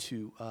decided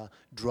to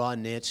draw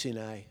Nancy and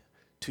I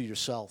to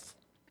yourself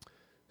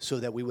so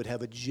that we would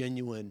have a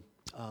genuine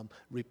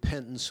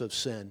repentance of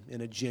sin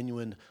and a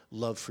genuine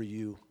love for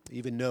you,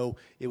 even though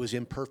it was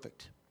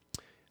imperfect.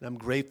 And I'm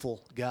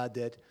grateful, God,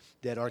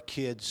 that our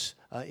kids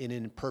in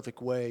an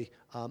imperfect way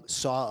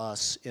saw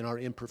us in our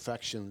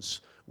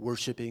imperfections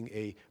worshiping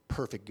a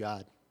perfect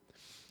God.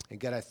 And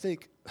God, I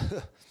think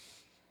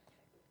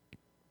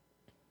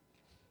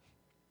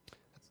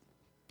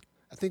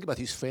about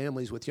these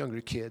families with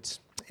younger kids,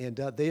 and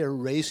they are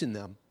raising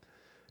them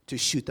to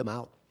shoot them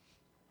out.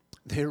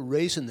 They're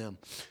raising them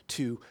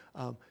to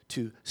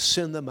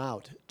send them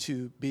out,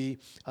 to be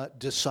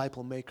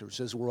disciple makers,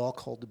 as we're all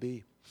called to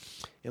be.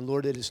 And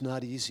Lord, it is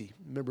not easy.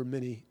 Remember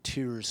many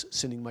tears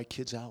sending my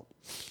kids out.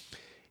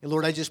 And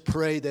Lord, I just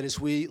pray that as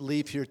we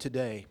leave here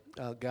today,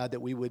 God,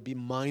 that we would be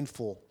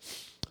mindful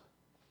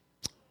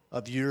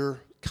of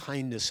your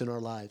kindness in our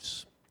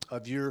lives,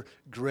 of your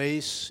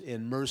grace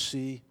and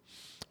mercy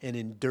and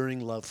enduring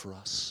love for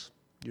us,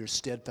 your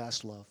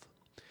steadfast love.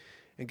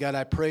 And God,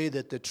 I pray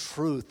that the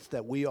truth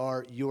that we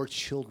are your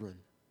children,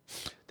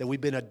 that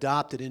we've been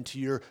adopted into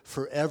your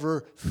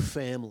forever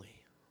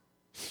family,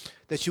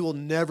 that you will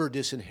never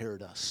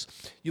disinherit us.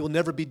 You will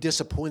never be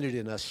disappointed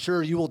in us.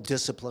 Sure, you will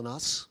discipline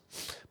us,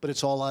 but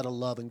it's all out of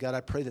love. And God, I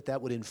pray that that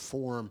would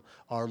inform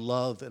our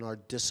love and our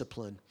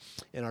discipline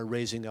and our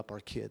raising up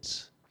our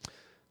kids.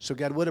 So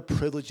God, what a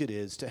privilege it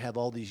is to have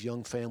all these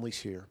young families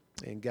here.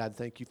 And God,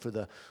 thank you for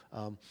the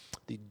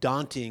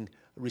daunting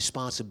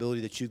responsibility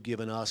that you've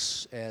given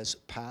us as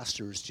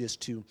pastors just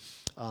to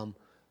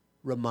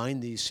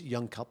remind these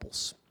young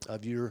couples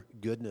of your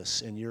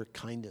goodness and your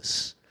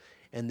kindness,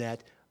 and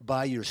that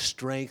by your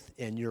strength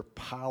and your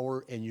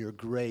power and your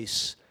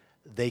grace,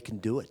 they can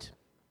do it.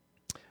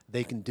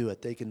 They can do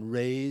it. They can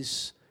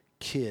raise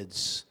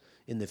kids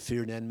in the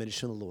fear and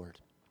admonition of the Lord.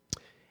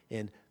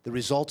 And the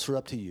results are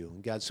up to you.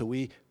 And God, so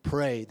we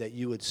pray that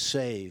you would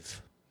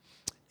save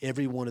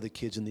every one of the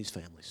kids in these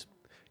families.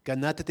 God,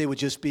 not that they would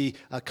just be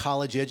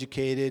college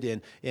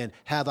educated and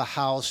have a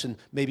house and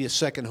maybe a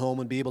second home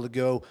and be able to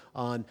go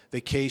on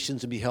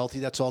vacations and be healthy.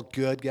 That's all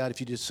good, God,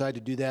 if you decide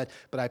to do that.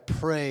 But I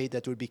pray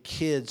that there would be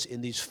kids in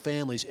these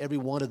families, every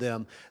one of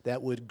them,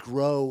 that would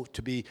grow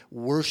to be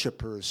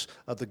worshipers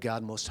of the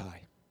God Most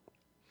High.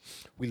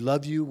 We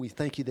love you. We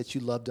thank you that you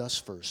loved us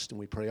first. And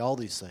we pray all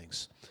these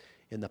things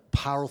in the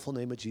powerful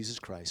name of Jesus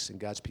Christ. And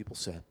God's people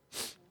said,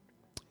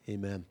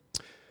 amen.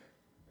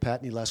 Pat,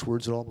 any last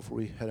words at all before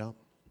we head out?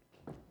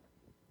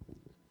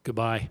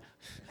 Goodbye.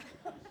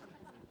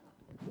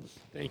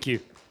 Thank you.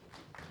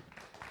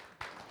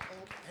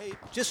 Hey,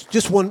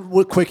 just one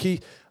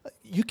quickie.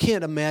 You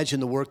can't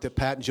imagine the work that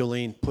Pat and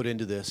Jolene put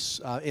into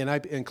this, and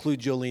I include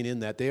Jolene in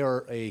that. They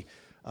are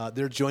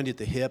they're joined at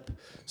the hip.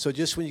 So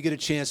just when you get a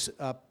chance,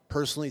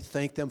 personally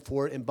thank them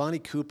for it. And Bonnie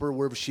Cooper,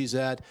 wherever she's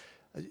at,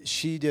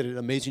 she did an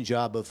amazing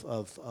job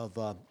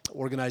of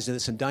organizing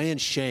this. And Diane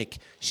Shank,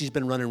 she's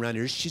been running around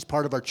here. She's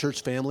part of our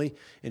church family,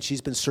 and she's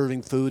been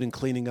serving food and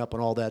cleaning up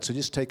and all that. So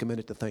just take a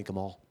minute to thank them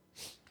all.